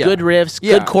 There was some yeah. good riffs,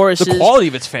 Yeah. good choruses. The quality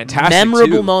of it's fantastic.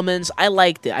 memorable too. moments. I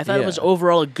liked it. I thought it Yeah. was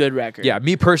overall a good record. Yeah,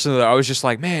 me personally, I was just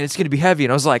like, man, it's gonna be heavy,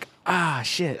 and I was like,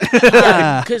 shit.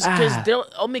 because there were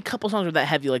only a couple songs were that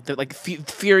heavy. Like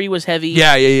Fury was heavy.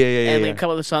 yeah. And like a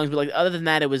couple other songs, but like other than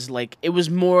that, it was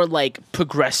more like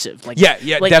progressive. Like Yeah,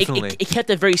 like, definitely. It kept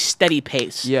a very steady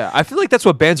pace. Yeah, I feel like that's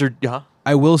what bands are. Huh?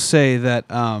 I will say that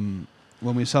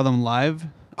when we saw them live,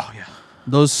 Oh yeah.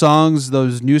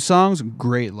 those new songs,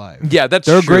 great live. Yeah, that's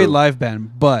They're a true. great live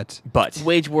band, but But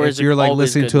Wage War if is you're like always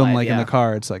listening good to them live, like in yeah. the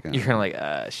car, it's like you're kind of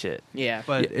like, shit. Yeah,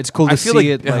 But Yeah. it's cool I to feel see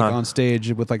like- it like uh-huh. on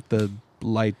stage with like the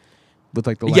light, with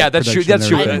like the light Yeah, that's true, production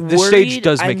that's and true. everything. The stage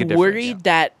does make a difference. I'm worried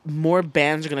that more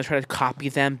bands are going to try to copy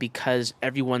them because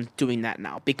everyone's doing that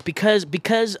now.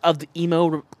 Because of the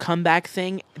emo comeback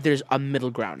thing, there's a middle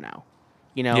ground now.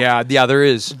 You know. Yeah, there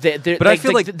is. But I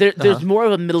feel like- there's more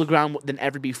of a middle ground than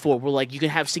ever before. Where like you can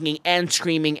have singing and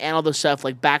screaming and all this stuff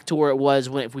like back to where it was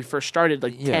if we first started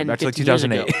like 10, back to like 15 years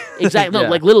ago. 2008. Exactly. Yeah. No,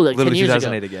 like literally 10 years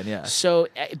 2008 ago. again. Yeah. So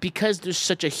because there's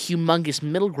such a humongous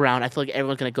middle ground, I feel like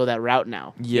everyone's gonna go that route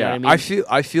now. You know Yeah, what I mean?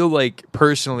 I feel like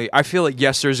personally, I feel like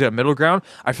yes, there's a middle ground.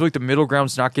 I feel like the middle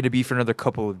ground's not going to be for another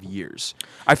couple of years.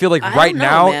 I feel like I right don't know,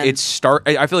 now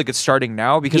man. I feel like it's starting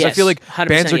now because I Yes, feel like 100%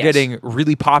 bands are yes. getting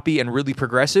really poppy and really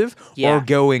progressive, Yeah. or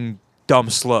going dumb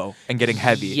slow and getting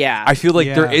heavy. Yeah. I feel like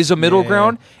there Yeah. is a middle Yeah.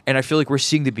 ground, and I feel like we're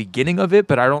seeing the beginning of it,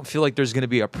 but I don't feel like there's going to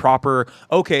be a proper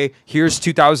here's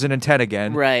 2010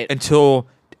 again, Right. Until.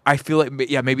 I feel like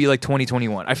maybe like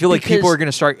 2021. I feel like people Because- are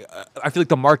gonna start. I feel like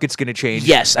the market's gonna change.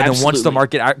 Yes, and then once the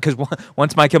absolutely. market, because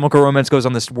once My Chemical Romance goes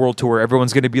on this world tour,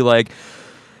 everyone's gonna be like,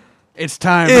 It's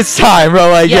time. "It's time, bro!"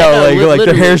 Like Yeah, no, like their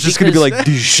literally, hair's just gonna be like, because-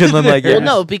 "Doosh," and then like, Well,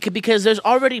 no, because there's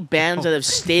already bands that have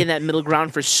stayed in that middle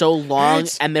ground for so long,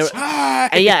 and they're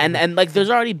and like there's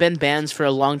already been bands for a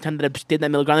long time that have stayed in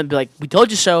that middle ground and be like, "We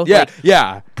told you so." yeah, Like,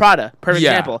 yeah. Prada, perfect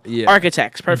Yeah, example. yeah.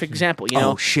 Architects, perfect example. You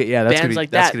know, Oh shit, yeah, that's bands gonna be,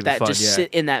 like that's that gonna be fun. just Yeah.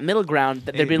 sit in that middle ground.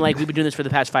 That they've been like, we've been doing this for the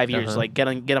past 5 years. Uh-huh. Like, get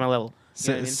on my level. You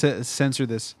know what I mean? Censor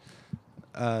this.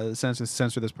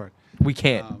 Censor this part. We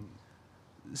can't.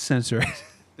 Censor it.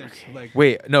 Okay. Like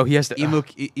Wait, no, he has to.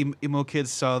 emo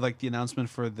kids saw like the announcement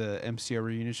for the MCR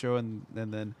reunion show, and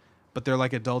then but they're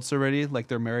like adults already, like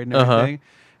they're married and Uh-huh. everything.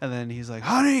 And then he's like,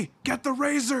 "Honey, get the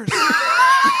razors."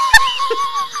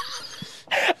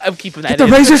 I'm keeping that the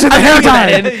in. razors and the I'm hair keeping that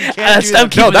dye. in. You can't do I'm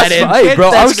that. keeping no, that's that in. right, bro.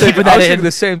 I That's was thinking, keeping that thinking in.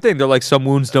 the same thing. They're like, some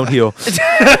wounds don't heal.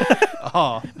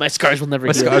 Oh, My scars will never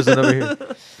My heal. scars will never heal.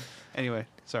 anyway,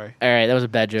 sorry. All right, that was a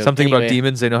bad joke. Something Anyway. about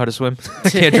demons. They know how to swim. I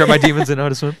can't drown my demons. They know how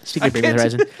to swim. Secret Bring Me the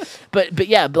Horizon. But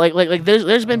yeah, but like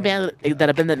there's been bands that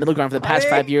have been in that middle ground for the past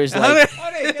 5 years. Like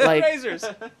like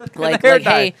like hair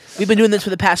hey, we've been doing this for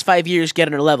the past 5 years. Get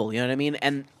on our level. You know what I mean?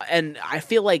 And I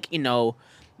feel like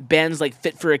bands like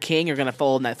Fit for a King are gonna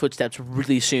follow in that footsteps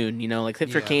really soon. You know, like Fit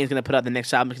for a Yeah. King is gonna put out the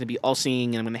next album. It's gonna be all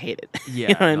singing, and I'm gonna hate it. Yeah,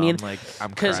 you know what I no, mean? I'm like, I'm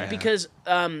Because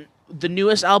crying. the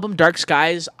newest album, Dark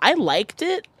Skies, I liked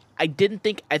it. I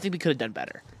think we could have done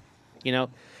better. You know.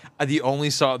 The only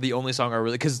song I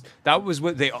really, because that was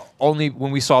what they only,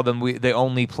 when we saw them, they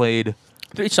only played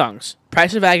 3 songs: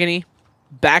 Price of Agony,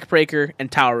 Backbreaker,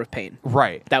 and Tower of Pain.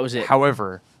 right. That was it.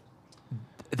 However,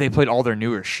 they played all their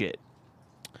newer shit,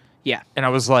 Yeah. and I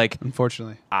was like,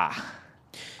 Unfortunately, I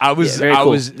Yeah, very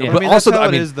cool. Yeah. but I mean, also, that's how I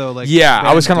it mean, is, though, like, yeah,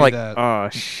 I was bands kind of do like, that. oh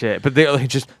shit, but they like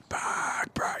just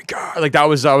Backbreaker, like that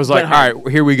was, I was like, But, all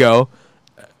right, here we go,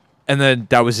 and then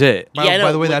that was it. Yeah, no,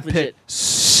 by the way, like, that legit. pit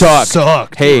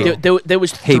Sucked. Hey, There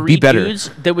was Hey, three be better. dudes.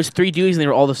 There was 3 dudes, and they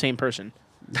were all the same person.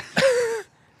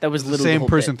 That was the literally the same whole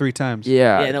person bit. 3 times.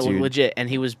 yeah, Yeah, no, dude. legit, and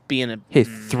he was being a Hey,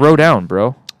 throw down,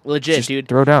 bro. legit Just dude.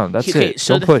 throw down. That's Okay, it.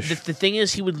 so Don't push. The thing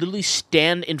is, he would literally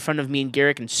stand in front of me and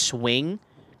Garrick and swing.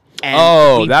 And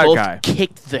Oh, we that both guy.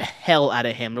 kicked the hell out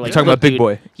of him. We're like, talking "Look, about Big dude."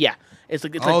 Boy. Yeah. It's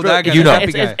like, Oh, bro, that guy, You know.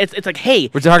 it's like, hey,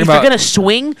 We're talking if about- you're gonna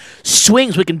swing so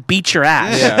we can beat your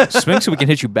ass. Yeah, swing so we can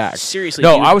hit you back. Seriously,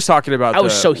 No, dude. I was talking about. I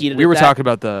was so heated We at were that. talking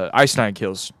about the Ice Nine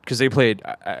kills because they played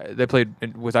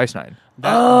with Ice Nine.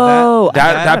 Oh,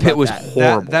 That pit about was that.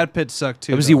 horrible. That pit sucked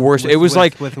too. It was the though, worst. with- It was with-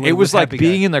 like with- it was with like Happy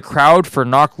being Guy. in the crowd for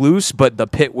Knock Loose, but the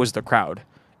pit was the crowd.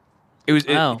 It was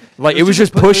Oh. it was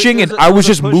just a pu- pushing, it and was a- I it was a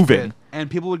just push moving. pit, and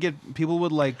people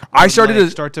would like. I started to-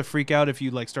 start to freak out if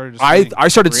you like started. To I swing.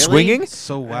 started Really? swinging.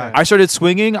 so whack. I started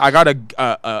swinging. I got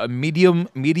a medium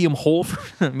hole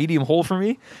medium hole for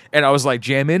me, and I was like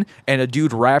jamming. And a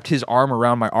dude wrapped his arm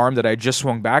around my arm that I just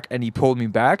swung back, and he pulled me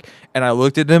back. And I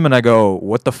looked at him and I go,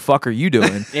 "What the fuck are you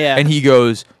doing?" Yeah. And he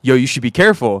goes, "Yo, you should be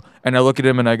careful." And I look at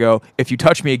him and I go, if you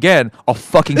touch me again, I'll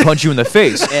fucking punch you in the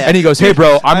face. And he goes, hey,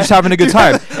 bro, I'm just having a good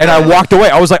time. And I walked away.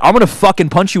 I was like, I'm going to fucking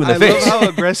punch you in the face. Love how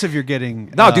aggressive you're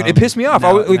getting. No, dude, it pissed me off.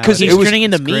 Because He's it was turning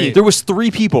into me. There was 3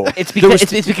 people. It's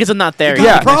because I'm not there.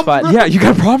 Yeah. He's in my spot. Yeah, you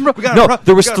got a problem, bro? No,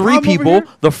 there was 3 people.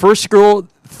 The first girl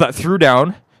threw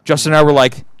down. Justin and I were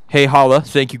like, hey, holla,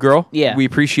 thank you, girl. Yeah. We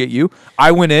appreciate you.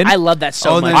 I went in. I love that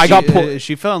so much. I got pulled.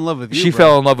 She fell in love with you. She bro.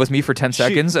 fell in love with me for 10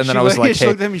 seconds, and then I was like, she hey.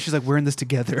 looked at me. She's like, we're in this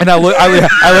together. And I looked. I was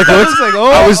like, oh.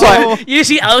 I was like, You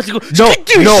see Alex go,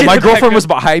 no, my girlfriend was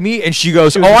behind me, and she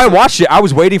goes, "Oh, I watched it. I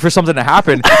was waiting for something to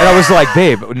happen." And I was like,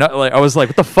 "Babe," I was like,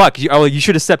 "What the fuck?" You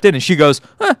should have stepped in. And she goes,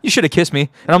 "You should have kissed me."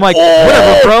 And I'm like,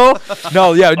 "Whatever, bro."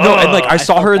 No, yeah, no, and like I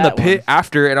saw her in the felt that pit one.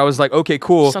 after, and I was like, "Okay,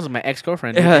 cool." Sounds like my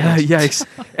ex-girlfriend. Yeah, yikes.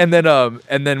 And then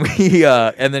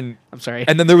I'm sorry.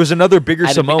 and then there was another bigger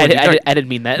I Samoan. didn't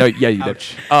mean that. No, yeah, you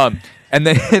Ouch. did. And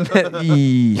then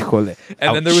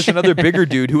there was another bigger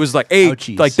dude who was like, "Hey,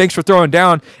 Ouchies. like thanks for throwing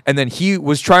down." And then he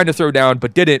was trying to throw down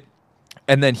but didn't.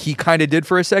 And then he kind of did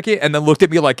for a second, and then looked at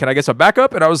me like, "Can I get some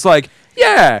backup?" And I was like,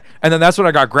 "Yeah." And then that's when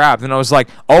I got grabbed, and I was like,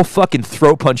 "I'll fucking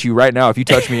throat punch you right now if you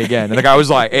touch me again." And the guy was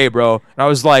like, "Hey, bro," and I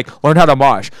was like, "Learn how to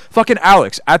mosh." Fucking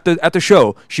Alex at the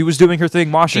show, she was doing her thing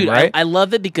moshing, Dude, right? I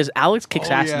love it because Alex kicks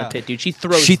ass in yeah. the pit, dude. She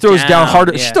throws down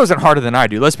harder. Yeah. She throws it harder than I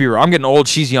do. Let's be real. I'm getting old.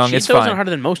 She's young. She It's throws fine. it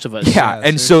harder than most of us. Yeah, Yeah,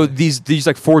 and so these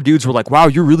like 4 dudes were like, "Wow,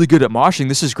 you're really good at moshing.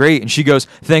 This is great." And she goes,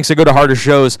 "Thanks. I go to harder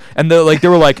shows." And they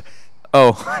were like,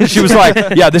 "Oh," and she was like,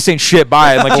 "Yeah, this ain't shit."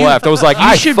 Bye, and like left. I was like,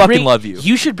 "I fucking love you."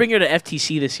 You should bring her to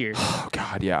FTC this year. Oh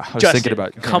God, yeah. I was Justin, thinking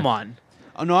about. come on,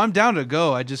 Oh no, I'm down to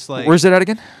go. I just like. Where's it at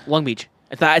again? Long Beach.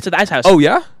 It's at the Ice House. Oh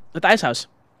yeah, At the Ice House.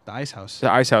 the Ice House? the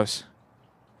Ice House.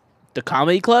 The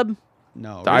Comedy Club.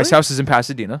 No, The Ice House is in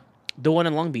Pasadena. The one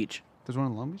in Long Beach. There's one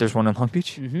in Long Beach. There's one in Long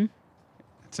Beach. Mm-hmm.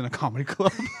 It's in a comedy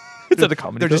club. It's at a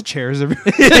comedy. They're just chairs everywhere.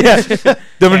 yeah.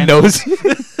 Never knows.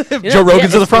 Joe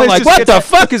Rogan's in the front, like, "What the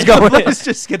fuck is going on? What Let's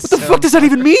just get the fuck does that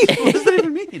even mean?" What does that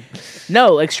even mean?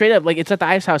 No, like straight up, like it's at the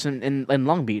Ice House in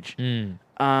Long Beach. Mm.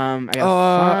 I gotta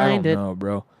I find don't it. know,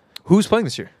 bro. Who's playing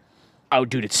this year? Oh,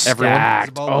 dude, it's Everyone?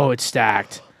 stacked. Zabala. Oh, it's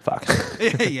stacked. Fuck.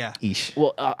 Yeah. Eesh.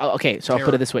 Well, okay, so I'll put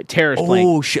Terror. it this way: Terror's playing.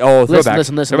 Oh shit! Oh, throwback.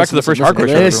 Listen. Go back to the first hardcore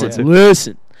show. everyone went to.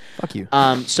 Listen. Fuck you.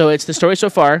 So it's the story so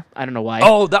far. I don't know why.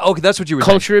 Oh, okay. That's what you were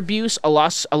saying. Culture abuse, a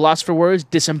loss for words,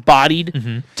 disembodied,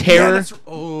 Mm-hmm. terror.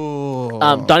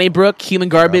 Oh. Donnybrook, human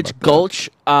garbage, Gulch,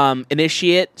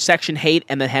 initiate, section hate,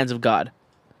 and the hands of God.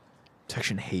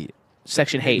 Section hate.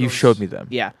 Section hate. You showed me them.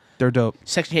 Yeah, They're dope.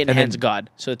 section hate and, And hands then- of God.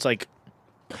 So it's like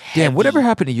Damn, whatever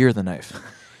happened to Year of the Knife?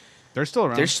 They're still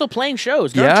around. they're still playing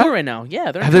shows. They're Yeah? on tour right now.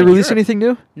 Yeah, they're. Have on they tour in released Europe. anything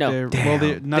new? No, They're, Damn. well,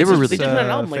 They not were since, really- they just put an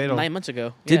uh, album like Fatal. 9 months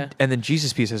ago. Yeah. And then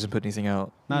Jesus Piece hasn't put anything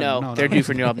out. No, they're due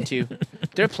for a new album too.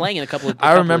 They're playing in a couple of.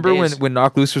 I remember when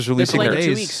Knock Loose was they're releasing playing their. in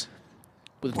 2 days. weeks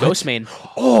with Ghostman.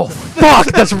 Oh fuck!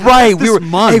 That's right. This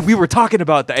month. Hey, we were talking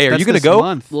about that. Hey, are That's you gonna this go?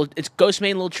 month. It's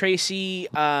Ghostman, Lil Tracy.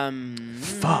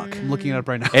 Fuck. I'm looking it up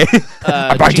right now.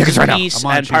 I'm buying tickets right now. Peace,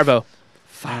 I'm on, and Chief. Parvo.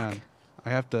 Fuck. I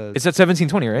have to. It's at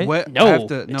 1720, right? What? No, I have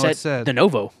to, it's no, at it said. De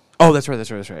Novo. Oh, that's right.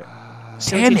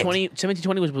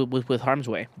 1720 was with Harm's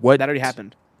Way. What? That already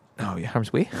happened. Oh yeah,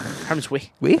 Harm's Way. Harm's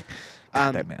Way. We?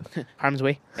 Um, that man. Harm's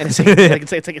Way. And it's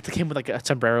like it came with like a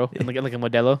sombrero and like a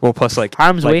Modelo. Well, plus like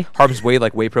Harm's Way. Harm's Way,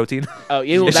 like whey protein. Oh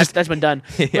yeah, well, It's just- that's been done.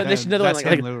 Yeah. But there's another one That's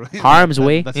like him, literally. Harm's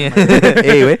Way. That's Yeah. him right there.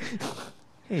 Hey, wait.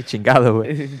 Hey, chingado,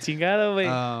 way. Chingado way.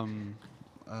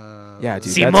 Yeah,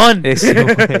 dude. Simón. Hey,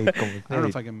 Simón. Hey, I don't know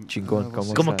if I can. Chingón,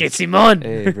 ¿cómo Como estás? que Simón.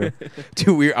 Hey, bro.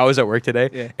 Dude, I was at work today,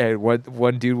 Yeah. and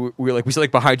one dude, we were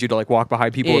like behind you to like walk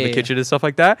behind people in the Yeah. kitchen and stuff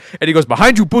like that, and he goes,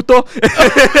 "Behind you, puto!"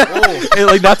 And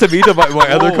like not to me, to my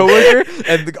other coworker,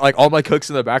 and like all my cooks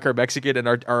in the back are Mexican, and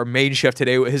our main chef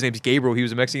today, his name's Gabriel, he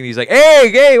was a Mexican. He's like,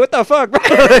 "Hey, gay, what the fuck, bro?"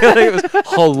 It was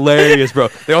hilarious, bro.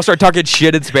 They all start talking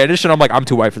shit in Spanish, and I'm like, "I'm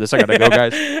too white for this. I gotta go,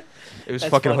 guys." It was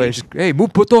That's fucking funny. hilarious. Hey, mu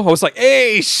puto! I was like,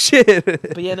 "Hey, shit!"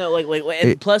 But yeah, no, like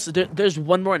and plus there's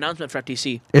one more announcement for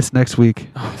FTC. It's next week.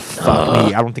 Fuck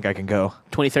me. I don't think I can go.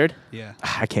 23rd. Yeah.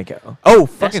 I can't go. Oh,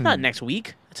 That's fucking. not next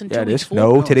week. It's in 2 Yeah, it weeks. is. fool.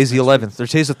 No, No, today's the it's 11th.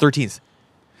 Today's the 13th.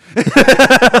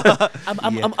 I'm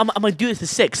gonna do this the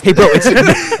 6th. Hey, bro, it's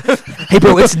hey,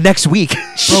 bro, it's next week.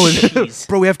 Jeez.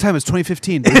 Bro, we have time. It's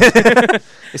 2015.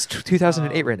 It's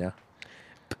 2008 right now.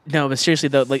 No, but seriously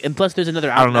though, like, and plus there's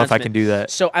another. I don't know if I can do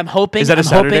that. So I'm hoping. Is that a I'm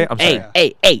Saturday? hoping- I'm sorry.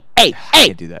 Hey, I hey!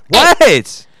 can't do that.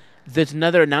 What? There's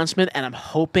another announcement, and I'm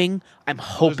hoping.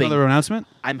 There's another announcement.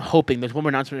 I'm hoping. There's one more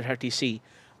announcement for FTC.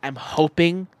 I'm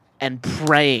hoping and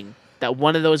praying that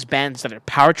one of those bands that are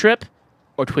Power Trip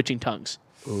or Twitching Tongues.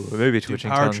 Ooh, maybe Dude, twitching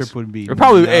Power tongues. Trip would be. Or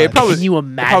probably, nuts. it probably, Can you it'd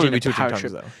probably imagine be a twitching power tongues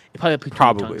trip? though. It probably between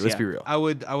Probably. tongues, Let's yeah. be real. I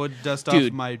would dust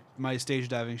Dude. off my stage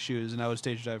diving shoes and I would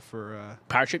stage dive for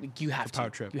Power trip. You have to. Power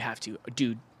trip. You have to,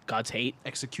 dude. God's hate.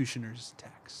 executioner's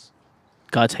tax.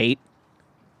 God's hate.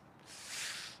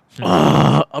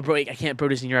 Oh, bro, I can't bro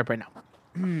this in Europe right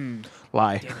now.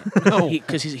 Lie. No,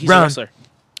 Because he's a Brown. wrestler.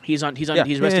 He's Yeah, he's yeah,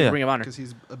 wrestling yeah. the Ring of Honor. because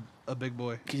he's a big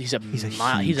boy. 'Cause he's a huge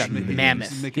mammoth.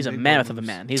 He's making He's a big mammoth boy of a moves.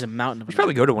 man. He's a mountain of a We should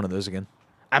probably man. go to one of those again.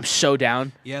 I'm so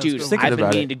down, Yeah, let's dude. go. Thinking I've been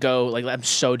about meaning it. to go. Like I'm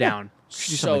so down, do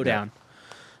so something like down.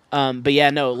 that. But yeah,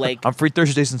 no, like I'm free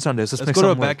Thursdays and Sundays. Let's Let's make go to a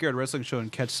something work. backyard wrestling show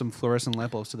and catch some fluorescent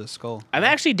lamp bulbs to the skull. I'm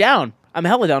actually down. I'm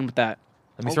hella down with that.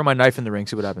 Let me throw my knife in the ring.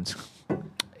 See what happens.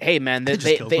 Hey man, they Just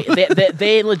they, kill they,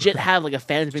 they legit have like a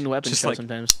fans bring the weapons Just show like-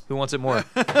 sometimes. Who wants it more?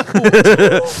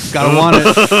 Gotta want it,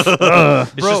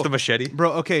 It's Bro. just the machete.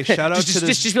 bro. Okay, shout out to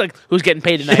this Just be like, who's getting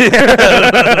paid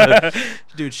tonight?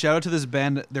 dude. Shout out to this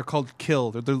band. They're called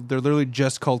Kill. They're literally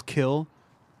just called Kill,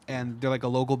 and they're like a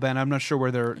local band. I'm not sure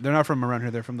where they're not from around here.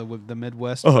 They're from the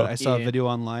Midwest. Uh-huh. But I saw Yeah. a video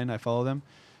online. I follow them,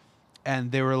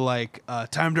 and they were like,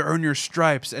 "Time to earn your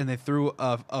stripes," and they threw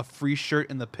a free shirt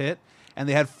in the pit, and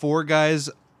they had 4 guys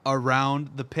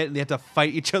around the pit, and they had to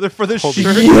fight each other for the Holy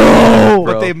shirt. shit.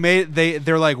 But Bro.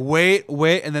 they're like, wait,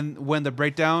 and then when the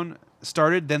breakdown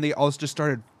started, then they all just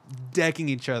started decking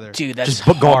each other. Dude, that's Just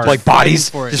go up hard. like bodies.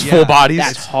 Fighting for it, Just yeah. full bodies.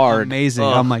 That's hard. Amazing.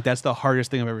 Ugh. I'm like, that's the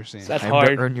hardest thing I've ever seen. That's Time hard.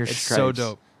 to earn your It's stripes. so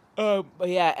dope. But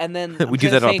yeah, and then We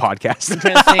do that on a I'm podcast.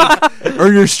 trying to think.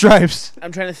 Earn your stripes.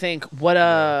 I'm trying to think. What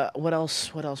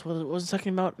else? What was I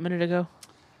talking about a minute ago?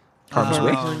 Harm's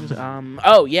Way.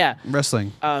 Oh yeah.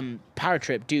 Wrestling. Power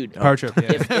Trip, dude. Power trip.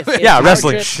 Yeah. If Yeah, Power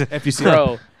wrestling. Trip- FTC.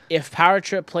 Bro, if Power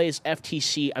Trip plays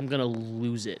FTC, I'm gonna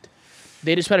lose it.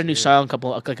 They just had a new song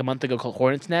like a month ago called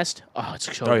Hornet's Nest. Oh,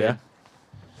 it's so Oh, good. yeah?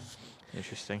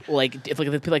 Interesting. Like if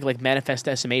they play like Manifest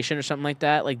Decimation or something like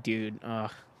that, like dude.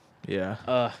 Yeah.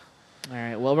 All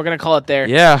right. Well, we're gonna call it there.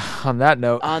 Yeah. On that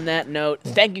note. On that note,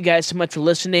 thank you guys so much for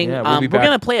listening. Yeah, we'll be we're back.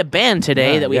 gonna play a band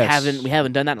today Yeah, that we yes.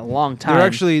 haven't done that in a long time. They're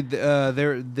actually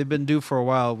they've been due for a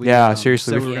while. We, Yeah,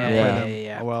 seriously, said we we were forgot. gonna Yeah, play them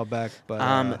yeah. a while back,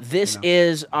 but This you know.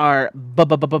 is our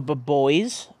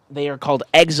boys. They are called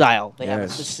Exile.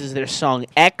 Yes. This is their song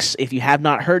X. If you have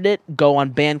not heard it, go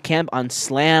on Bandcamp on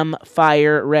Slam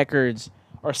Fire Records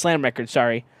or Slam Records.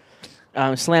 Sorry,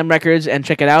 Slam Records, and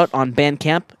check it out on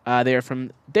Bandcamp. They're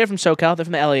from SoCal. They're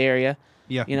from the LA area.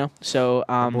 Yeah. You know. So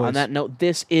on boys. that note,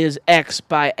 this is X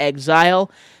by Exile.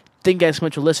 Thank you guys so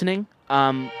much for listening.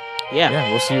 Yeah. Yeah.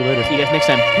 We'll see you later. See you guys next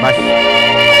time.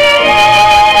 Bye.